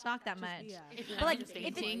 don't talk that just- much. yeah. If But, you're like, like, if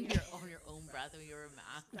it- fainting your own breath when you're a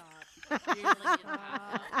mask, Stop. you're just, like, getting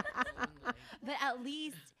passed out your own, like, But at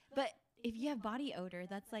least, but if you have body odor,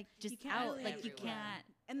 that's like just can't out. really- Like you Everywhere. can't.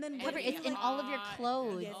 And then Cover what it's if, in like, all of your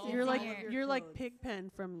clothes. Yes, it's You're in like all your- of your you're like clothes. Pigpen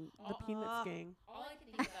from the Peanuts gang. all I can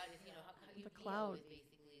think about is how you cloud. is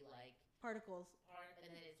basically like Particles.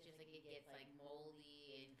 and then it's just like it gets like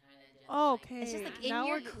moldy and kind of just. Oh, like, okay. It's just, like, in now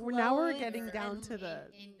your now we're clothes getting down and to the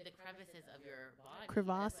in the crevices of your body.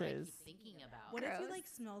 Crevasses. That's what I keep thinking about. What if you Gross. like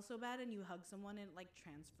smell so bad and you hug someone and it like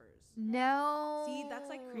transfers? No. See, that's,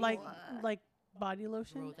 like, crazy. like body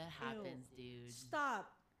lotion. Bro, that happens, dude.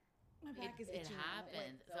 Stop. My back is It itching. now.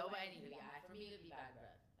 happens. So, but anywho, yeah, for me it would be bad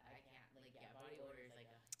breath. I can't, like, yeah, body odor is like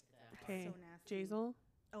a Okay, So nasty. Jazel,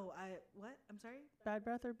 Oh, what? I'm sorry. bad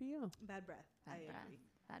breath or BO? Bad breath. Bad I breath. agree.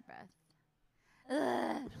 Bad breath. Ugh.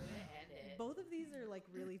 We're gonna end it. Both of these are like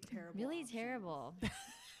really terrible. Really options. terrible.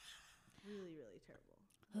 Really, really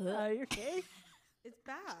terrible. Are you okay? It's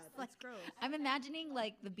bad. It's gross. I'm imagining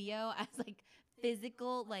like the BO as like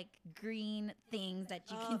physical like green things that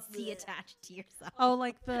you can see bleh. attached to yourself. Oh,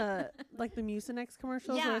 like the Mucinex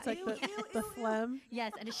commercials Yeah, where it's like ew, the, ew, the ew, ew. phlegm.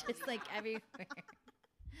 Yes, and it's just like everywhere.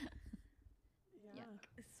 Yeah.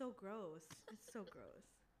 It's so gross. It's so gross.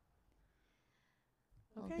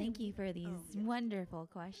 Well, Okay. thank you for these yeah. wonderful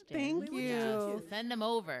questions. Thank Wait, what did you. you choose? Send them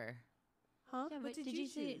over. Huh? Yeah, What but did did you you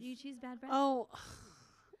say choose? you choose bad breath? Oh.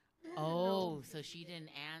 Oh, so she didn't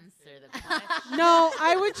answer the question. No,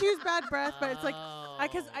 I would choose bad breath, but it's like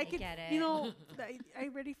because I I could, get you it. know, I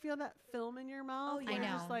already feel that film in your mouth. Oh, where I you're know.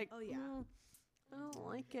 Just like, Oh, yeah. I don't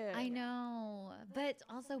like it. I know, but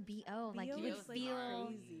also BO, like BO you is, would like, feel.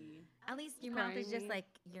 crazy. At least your mouth is just Grimy. like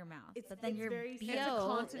your mouth, It's- but then it's your very BO, It's a It's a it's-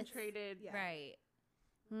 concentrated. Yeah. right?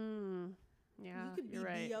 Yeah, You could be you're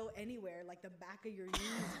right. BO anywhere, like the back of your knees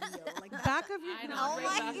BO. Like Back of your I don't Oh know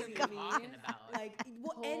my what you're talking about. like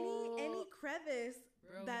well, any crevice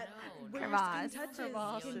Bro, that no, where no. your Crevasse. skin touches Crevasses. can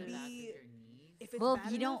Back of be your knees. if it's Well, bad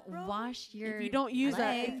if you enough, don't bro, wash your, If you don't use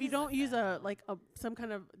legs. a like a some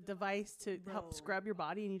kind of device to help Bro. scrub your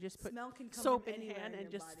body, and you just put smell can come soap from in anywhere hand in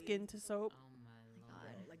and your just body. skin to soap. Oh my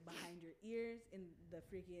God. lord. Like behind your ears, in the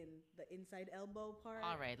freaking the inside elbow part.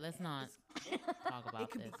 All right, let's not talk about It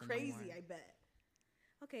could be this crazy, anymore. I bet.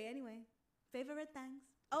 Okay, anyway. Favorite things.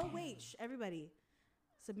 Oh wait, everybody.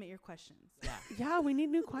 Submit your questions. Yeah. Yeah, we need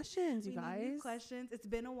new questions, you We need guys. new questions. It's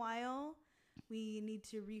been a while. We need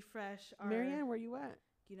to refresh our Marianne, where you at?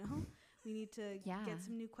 you know, we need to Yeah. get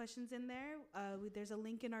some new questions in there. There's a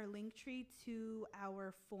link in our link tree to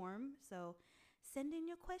our form. So send in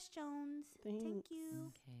your questions. Thank Thanks. you.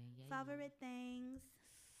 Okay. Yeah. Favorite things.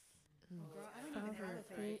 Girl, I don't even have a Favorite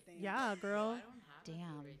favorite thing. thing. Yeah, girl. I don't have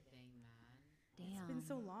Damn. a favorite thing, man. Damn. It's been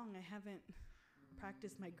so long. I haven't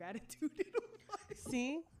practiced my gratitude in a while.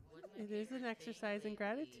 See, What's my it is an favorite exercise thing in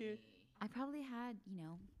gratitude. lately? I probably had,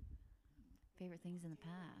 favorite things in the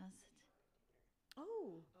past.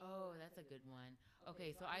 Oh, Oh, that's a good one.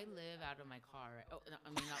 Okay, so I live out of my car. Right? Oh, no, I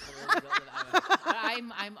mean not literally live out of my car, but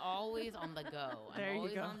I'm always on the go. There I'm you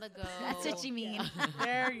always go. on the go. That's what you mean.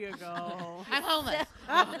 There you go. I'm homeless.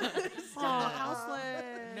 Oh, No. houseless.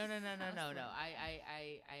 No.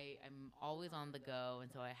 I'm always on the go,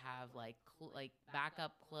 and so I have like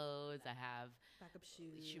backup clothes. I have backup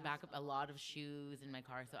shoes. backup a lot of shoes in my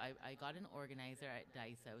car. So I got an organizer at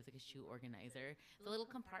Daiso. It's like a shoe organizer. It's a little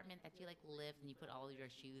compartment that you like lift, and you put all of your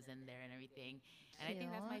shoes in there and everything. And I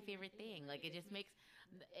think that's my Cute. favorite thing. Like it just makes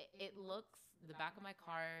it looks. The back of my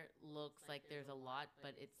car looks like there's a lot,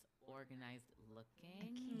 but it's organized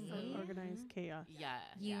looking. Okay. So organized chaos. Yeah.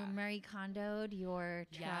 You yeah. Marie Kondo'd your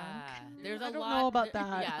trunk. Yeah, there's a I don't lot. know about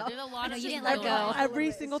that. Yeah, there's a lot No, of you just didn't let little- go. Every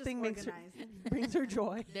It's single just thing makes her, organized. brings her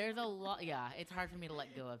joy. There's a lot. Yeah, it's hard for me to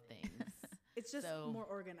let go of things. It's just So, more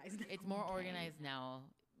organized. It's more Okay. organized now.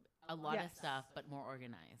 A lot of Yes. stuff, but more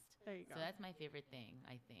organized. There you go. So that's my favorite thing.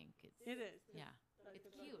 I think it's It is. yeah. It's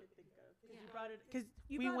cute. Because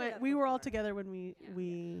You we brought it went, up we were all before. together when we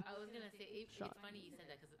I was gonna say it's Shot. funny you said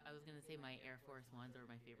that because I was gonna say my Air Force Ones are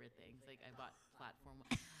my favorite things. Like I bought platform.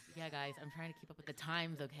 Yeah, guys, I'm trying to keep up with the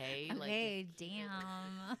times. Okay. Okay, just damn.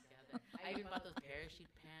 together. I even bought those parachute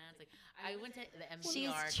pants. Like I went to the MCR. She's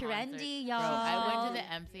concert. trendy, Bro, y'all. I went to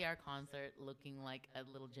the MCR concert looking like a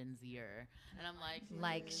little Gen Zer, and I'm like,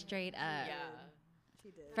 Like straight up. yeah.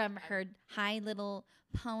 She did. From her high little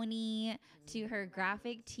pony to her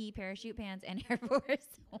graphic tee, parachute pants, and Air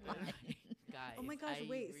Force One. Guys, Oh my gosh, I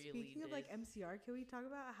wait. really Speaking of like did. MCR, can we talk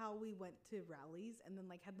about how we went to rallies and then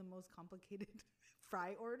like had the most complicated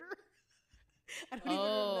fry order? I don't even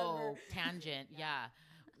Oh, remember. tangent. Yeah.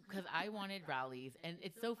 Because I wanted Rallies. And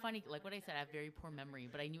it's so funny. Like what I said, I have very poor memory,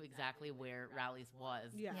 but I knew exactly where Rallies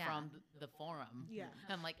was Yeah. Yeah. from the forum. Yeah.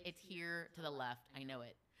 I'm like, it's here to the left. I know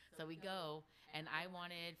it. So we go, and I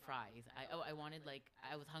wanted fries. I wanted, like,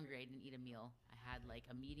 I was hungry. I didn't eat a meal. I had, like,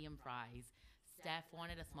 a medium fries. Steph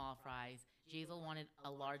wanted a small fries. Jazel wanted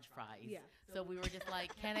a large fries. Yeah. So we were just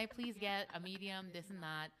like, can I please get a medium, this and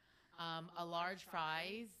that, a large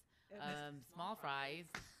fries, Small fries,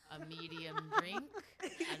 a medium drink,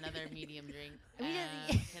 another medium drink. We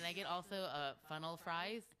just- Can I get also funnel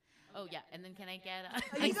fries? Oh yeah, and then can I get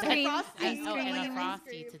you Ice got cream. Frosty. Ice oh, cream. and a Ice frosty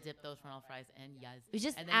cream. to dip those funnel fries in? Yes. It was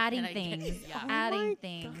just And then adding can I get- things, yeah. Oh my adding God.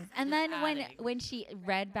 things, and Just then adding. when she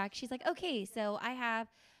read back, she's like, "Okay, so I have,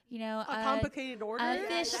 A complicated order. a Yeah,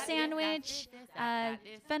 fish that- sandwich, that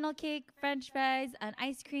is- funnel cake, French fries, an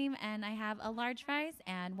ice cream, and I have a large fries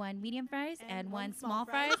and one medium fries and one small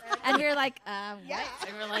fries." And we were like, Yeah. "What?"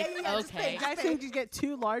 And we're like, just okay. You guys think you get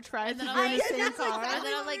 2 large fries And to then go I'm in the like, same car? And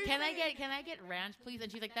then I was like, what can we're I get ranch, please?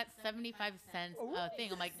 And she's like, that's 75 cents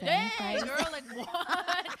thing. I'm like, 75 dang, girl, like what?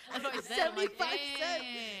 That's what I said. I'm like, 75 cents.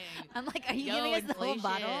 dang. I'm like, "Are you Yo, giving us the whole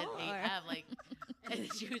inflation, bottle?" Or- AF, like, and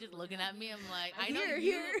she was just looking at me. I'm like, I know Here,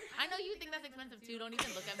 you. here. I know you think that's expensive too. Don't even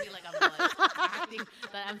look at me like I'm like acting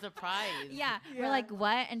that I'm surprised. Yeah, Yeah. we're like,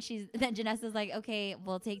 "What?" And then Janessa's like, "Okay,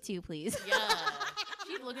 we'll take 2, please." Yeah.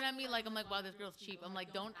 She's looking at me like I'm like, wow, this girl's cheap. I'm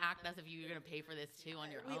like, don't act as if you're gonna pay for this too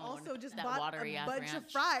on your We own. also just that bought watery a ass bunch of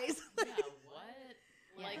ranch. fries. Yeah,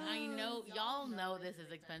 what? Like I know y'all know this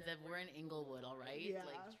is expensive. We're in Inglewood, all right? Yeah.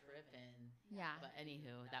 Like tripping. Yeah. But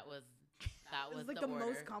anywho, that was It was like the the order.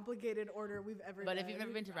 most complicated order we've ever But done. if you've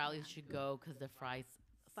never been to Raleigh, you should go because the fries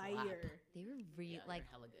slap. Fire. They were Yeah, they're like,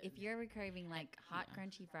 hella good. if you're craving like hot Yeah.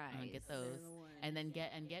 crunchy fries, Get They're those, the one. and then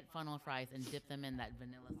get funnel fries and dip them in that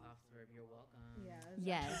vanilla soft serve. You're welcome. Yeah. it was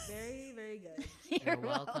Yes. actually very, very good. You're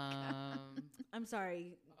welcome. I'm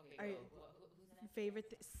sorry. Okay, Are go. you-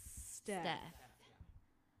 Favorite Steph. Steph.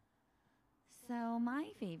 So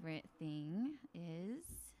my favorite thing is,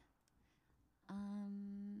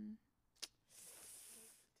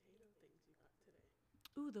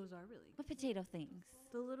 Ooh, those are really what potato things?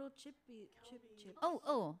 the little chip.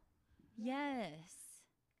 Oh, yes.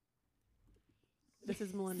 This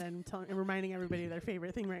is Melinda and reminding everybody their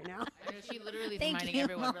favorite thing right now. I know she literally is Thank reminding you,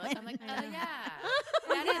 everyone. We're like, I'm like, oh Melinda. yeah,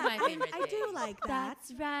 that is my favorite I do thing. like that.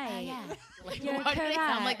 That's right. Yeah. Like, You're why do they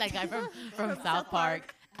sound like correct. that guy from South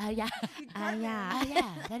Park? Yeah. Cartman. Yeah.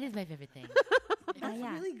 Yeah, that is my favorite thing. That's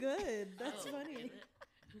yeah. really good. That's Oh, funny. is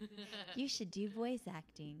it? You should do voice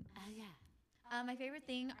acting. Yeah. My favorite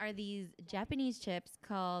thing are these Japanese chips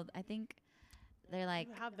called, I think they're like,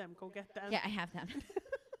 You have them. Go get them. yeah, I have them.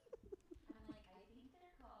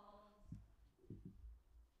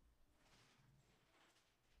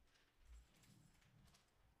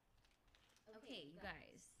 Okay, you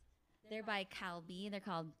guys. They're by Calbee. They're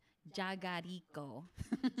called Jagariko.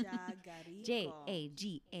 Jagarico.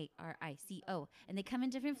 Jagarico. And they come in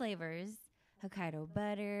different flavors. Hokkaido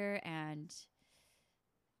butter and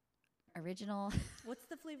original What's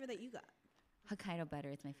the flavor that you got? Hokkaido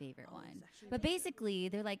butter is my favorite Oh, one. it's actually But really good. basically,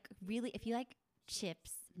 they're like really, if you like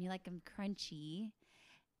chips and you like them crunchy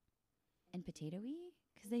and potatoy,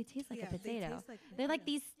 because they taste like Yeah, a they potato. taste like They're like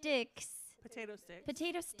potato. these sticks, Potato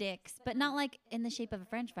sticks. sticks, but not like in the shape of a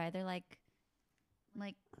French fry. They're like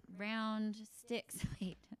round sticks.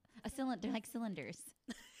 Wait, a cylinder. They're like cylinders.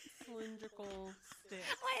 Cylindrical sticks.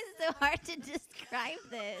 Why is it so hard to describe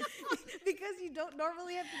this? because you don't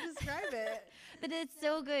normally have to describe it. But it's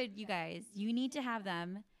so good, you guys. You need to have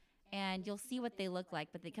them, and you'll see what they look like.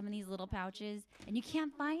 But they come in these little pouches, and you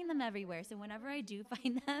can't find them everywhere. So whenever I do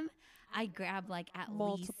find them, I grab like at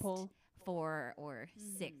Multiple. least 4 or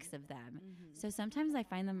 6 of them. So sometimes I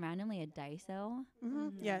find them randomly at Daiso, Mm-hmm.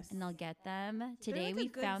 Yes. and I'll get them. Today like a we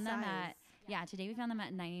good found them size. at today we found them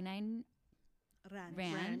at 99 Ranch.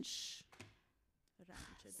 Ranch. Ranch.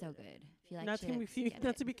 So good. If you like not to be chips, confused. get Not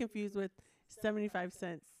it. to be confused with 75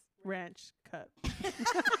 cents ranch cup.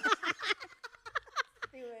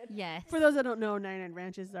 Yes. For those that don't know, 99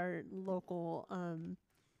 Ranch is our local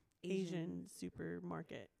Asian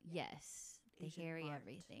supermarket. Yes. They Asian carry mart.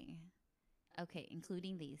 everything. Okay,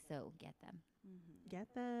 including these. So get them.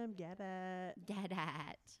 Get them. Get it. Get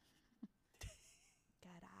at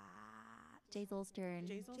Got Jazel's turn.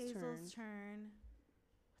 Jazel's turn. Jazel's turn.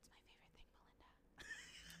 What's my favorite thing,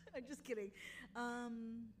 Melinda? I'm just kidding.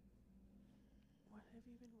 What have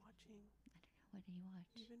you been watching? What did you watch?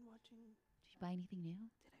 You've been watching Did you buy anything new?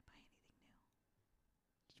 Did I buy anything new?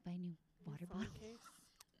 Did you buy a new water phone bottle? case?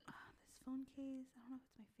 This phone case. I don't know if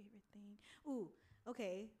it's my favorite thing. Ooh.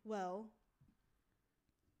 Okay. Well,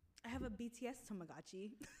 I have a BTS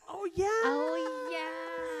Tamagotchi. Oh yeah. Oh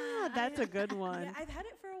yeah. That's a good one. Yeah, I've had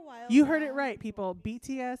it for a while. You heard it now. right, people.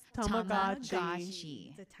 BTS Tamagotchi. Tamagotchi.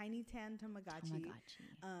 It's a tiny tan Tamagotchi.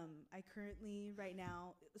 Tamagotchi. I currently right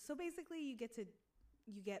now. So basically, you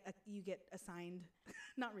get assigned,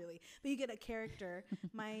 not really, but you get a character.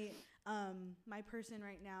 My person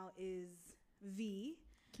right now is V,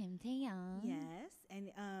 Kim Tae-young. Yes,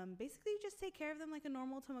 and basically you just take care of them like a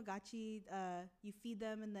normal Tamagotchi. You feed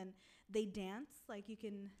them, and then they dance. Like you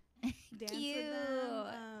can dance Cute.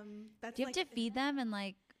 with them. That's Do you have like to feed them and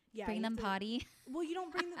like yeah, bring you them have to- potty? Well, you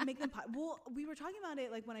don't make them pot. Well, we were talking about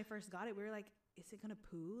it like when I first got it. We were like, is it gonna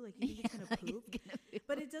poo? Like you think it's gonna poop?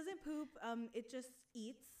 But it doesn't poop. It just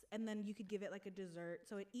eats, and then you could give it like a dessert.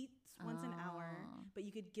 So it eats once an hour, Oh. but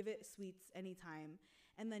you could give it sweets anytime.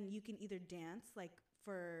 And then you can either dance, like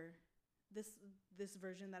for this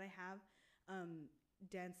version that I have,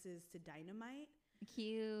 dances to Dynamite,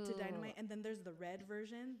 Cute. and then there's the red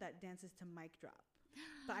version that dances to Mic Drop.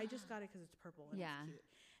 But I just got it because it's purple and Yeah. it's cute.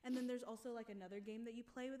 And then there's also like another game that you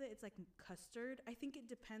play with it. It's like custard. I think it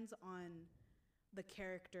depends on the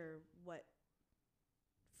character what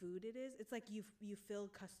food it is. It's like you fill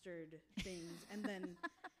custard things, and then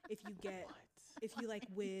if you like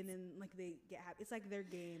win and like they get happy, it's like their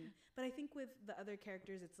game. But I think with the other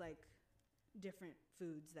characters, it's like different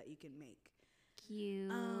foods that you can make. Cute.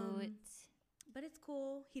 But it's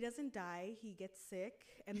cool. He doesn't die. He gets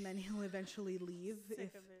sick, and then he'll eventually leave.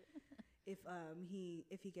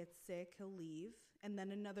 If he gets sick, he'll leave, and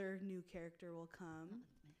then another new character will come.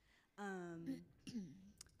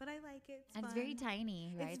 But I like it. And it's very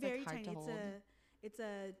tiny, right? It's very like hard tiny. to hold. It's a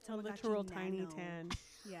A Tamagotchi literal tiny nano. tan.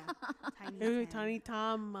 Yeah, tiny. Ooh, tan. tiny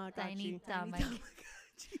Tamagotchi. Tiny Tiny Tamagotchi.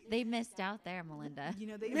 Tamagotchi. They missed out there, Melinda. You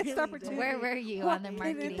know they Missed really opportunity. did. Where were you Why on the didn't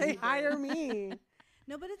marketing? they hire me?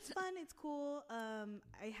 No, but it's fun. It's cool.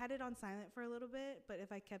 I had it on silent for a little bit, but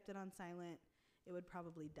if I kept it on silent, it would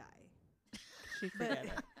probably die. She forget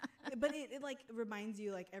it. But it like reminds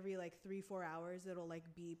you like every like 3-4 hours it'll like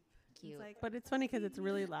beep. Cute. It's like But it's funny because it's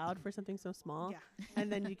really loud for something so small. yeah.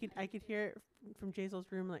 And then I could hear it from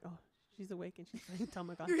Jazel's room, like, oh, she's awake and she's playing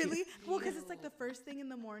Tamagotchi. Really? Well, because it's like the first thing in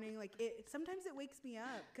the morning. Like sometimes it wakes me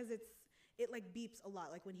up because it like beeps a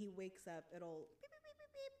lot. Like when he wakes up, it'll beep beep beep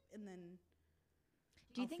beep beep, and then.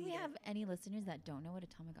 Do you I'll think we feed it. have any listeners that don't know what a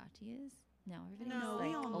Tamagotchi is? No, everybody's No, like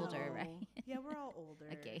we all older, know. right? Yeah, we're all older.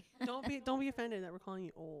 Okay. Don't be offended that we're calling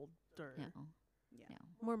you older. No. Yeah. No.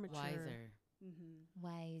 More mature. Wiser. Mm-hmm.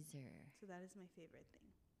 Wiser. So that is my favorite thing.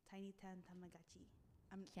 Tiny Tan Tamagotchi.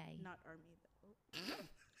 I'm 'Kay. not army though.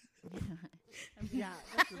 Yeah,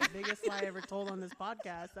 that's the biggest lie ever told on this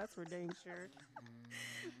podcast. That's for dang sure.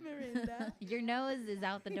 Miranda. Your nose is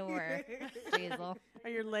out the door, Jazel. Are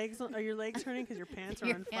your legs hurting because your pants are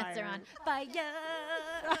Your on pants fire? are on fire.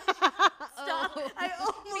 Stop. Oh. I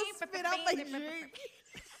almost spit out my drink.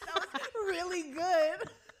 That was really good.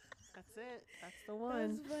 That's it. That's the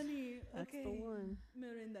one. That's funny. That's Okay. the one.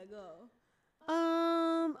 Miranda, go.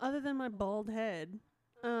 Other than my bald head,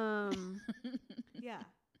 Yeah.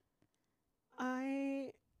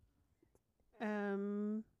 I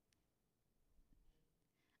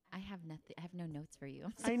I have nothing. I have no notes for you.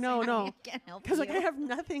 I'm I know, sorry. no. I can't help because you. like I have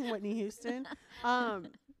nothing, Whitney Houston. I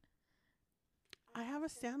have a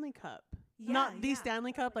Stanley Cup. Yeah, Not the yeah.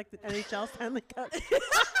 Stanley Cup, like the NHL Stanley Cup. I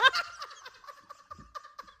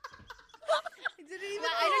didn't even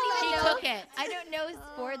Well, I don't She even know. took it. I don't know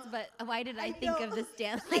sports, but why did I, I think know. of the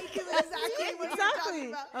Stanley I Cup? knew exactly what you're talking Exactly.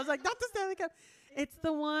 about. I was like, not the Stanley Cup. It's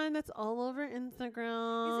the one that's all over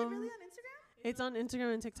Instagram. Is it really on Instagram? It's on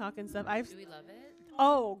Instagram and TikTok and stuff. Do we love it?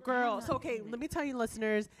 Oh, girl. So, okay, let me tell you,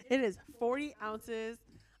 listeners, it is 40 ounces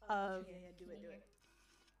of Yeah, do it.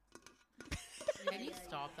 Can you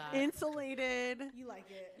stop that? insulated, You like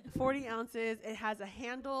it. 40 ounces. It has a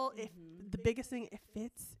handle. The biggest thing, it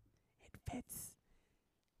fits. It fits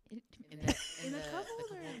In the cup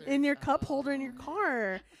holder. in your cup holder in your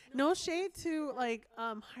car. No shade to like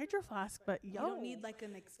Hydro Flask, but You yo, don't need like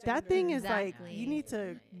an extender. that thing is like Exactly. you need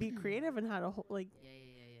to be creative in how to like Yeah.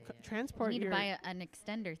 You transport need to your buy an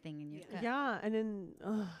extender thing in your Yeah. cup. yeah, and then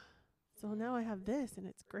so now I have this and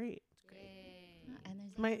it's great. Yay.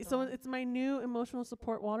 And there's a So handle. it's my new emotional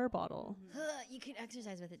support water bottle. You can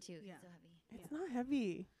exercise with it too. Yeah. It's so heavy. It's not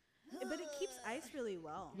heavy. But it keeps ice really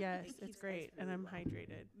well. Yes, It it's keeps great, ice and really I'm well.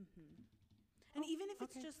 hydrated. And even if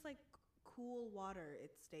it's okay. just like cool water,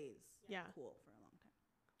 it stays Yeah. cool for a long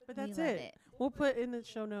time. But We that's love it. We'll put in the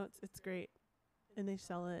show notes. It's great, and they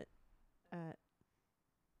sell it at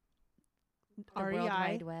The World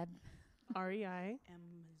Wide Web. REI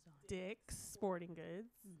Amazon. Dick's Sporting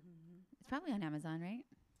Goods. It's probably on Amazon, right?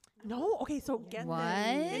 No, okay, so get What?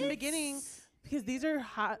 them in the beginning because these are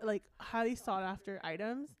highly sought after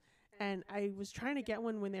items, and I was trying to get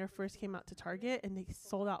one when they first came out to Target, and they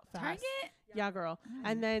sold out fast. Target? Yeah, girl.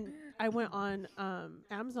 And then I went on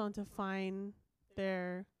Amazon to find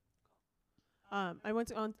their. I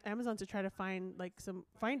went on Amazon to try to find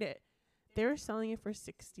find it. They were selling it for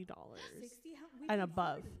 $60 60 and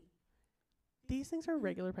above. These things are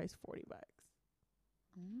regular price $40.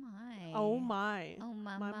 Oh my. Oh my. Oh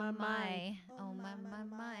my My, my my, my. my. Oh my my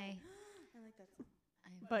my. I like that song.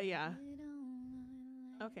 But yeah.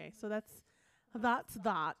 Okay, so that's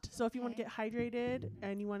that. So if you want to Okay. get hydrated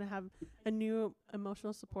and you want to have a new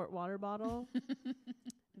emotional support water bottle,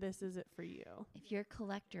 this is it for you. If you're a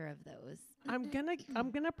collector of those. I'm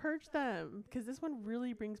gonna purge them because this one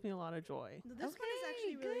really brings me a lot of joy. This one is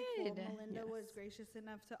actually Okay, really cool. good. Melinda was Yes. gracious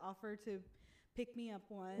enough to offer to pick me up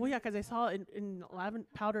one. Well, yeah, because I saw it in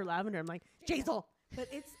powder lavender. I'm like, Jaisal. But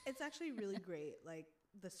it's actually really great. Like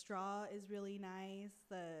the straw is really nice.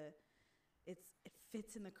 It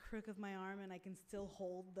fits in the crook of my arm, and I can still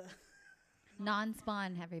hold the.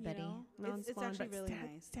 Non-spawn, everybody. You know? It's Non-spawn, actually but really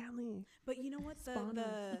nice. Stanley. But you know what?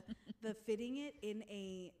 Spawners. The fitting it in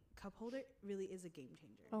a cup holder really is a game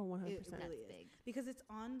changer. Oh, 100%. It That's really is. big. Because it's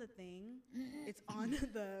on the thing. It's on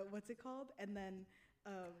the what's it called? And then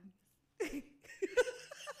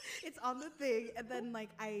it's on the thing, and then like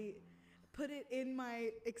I put it in my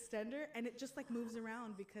extender, and it just like moves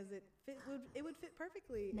around because it would fit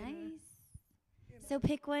perfectly. in a- Nice. So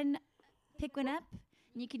pick one up,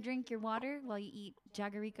 and you can drink your water while you eat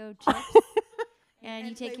Jagariko chips, and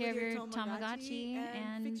you play take care of with your Tamagotchi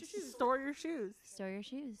and and fix your shoes. Store your shoes. store your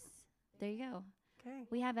shoes. There you go. Okay.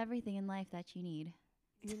 We have everything in life that you need.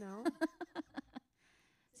 You know.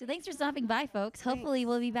 So thanks for stopping by, folks. Hopefully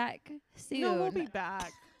we'll be back soon. No, we'll be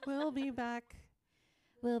back. We'll be back.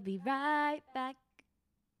 We'll be right back.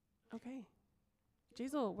 Okay.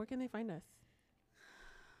 Jaisal, where can they find us?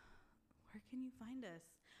 Where can you find us?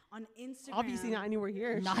 On Instagram. Obviously not anywhere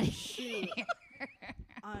here. Not Shoot.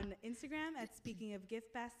 On Instagram at Speaking of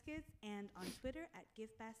Gift Baskets, and on Twitter at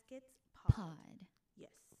Gift Baskets Pod. Pod. Yes.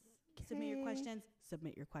 Submit your Okay. questions.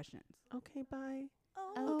 Submit your questions. Okay, bye.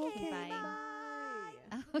 Okay, bye. Bye.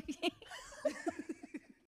 Okay.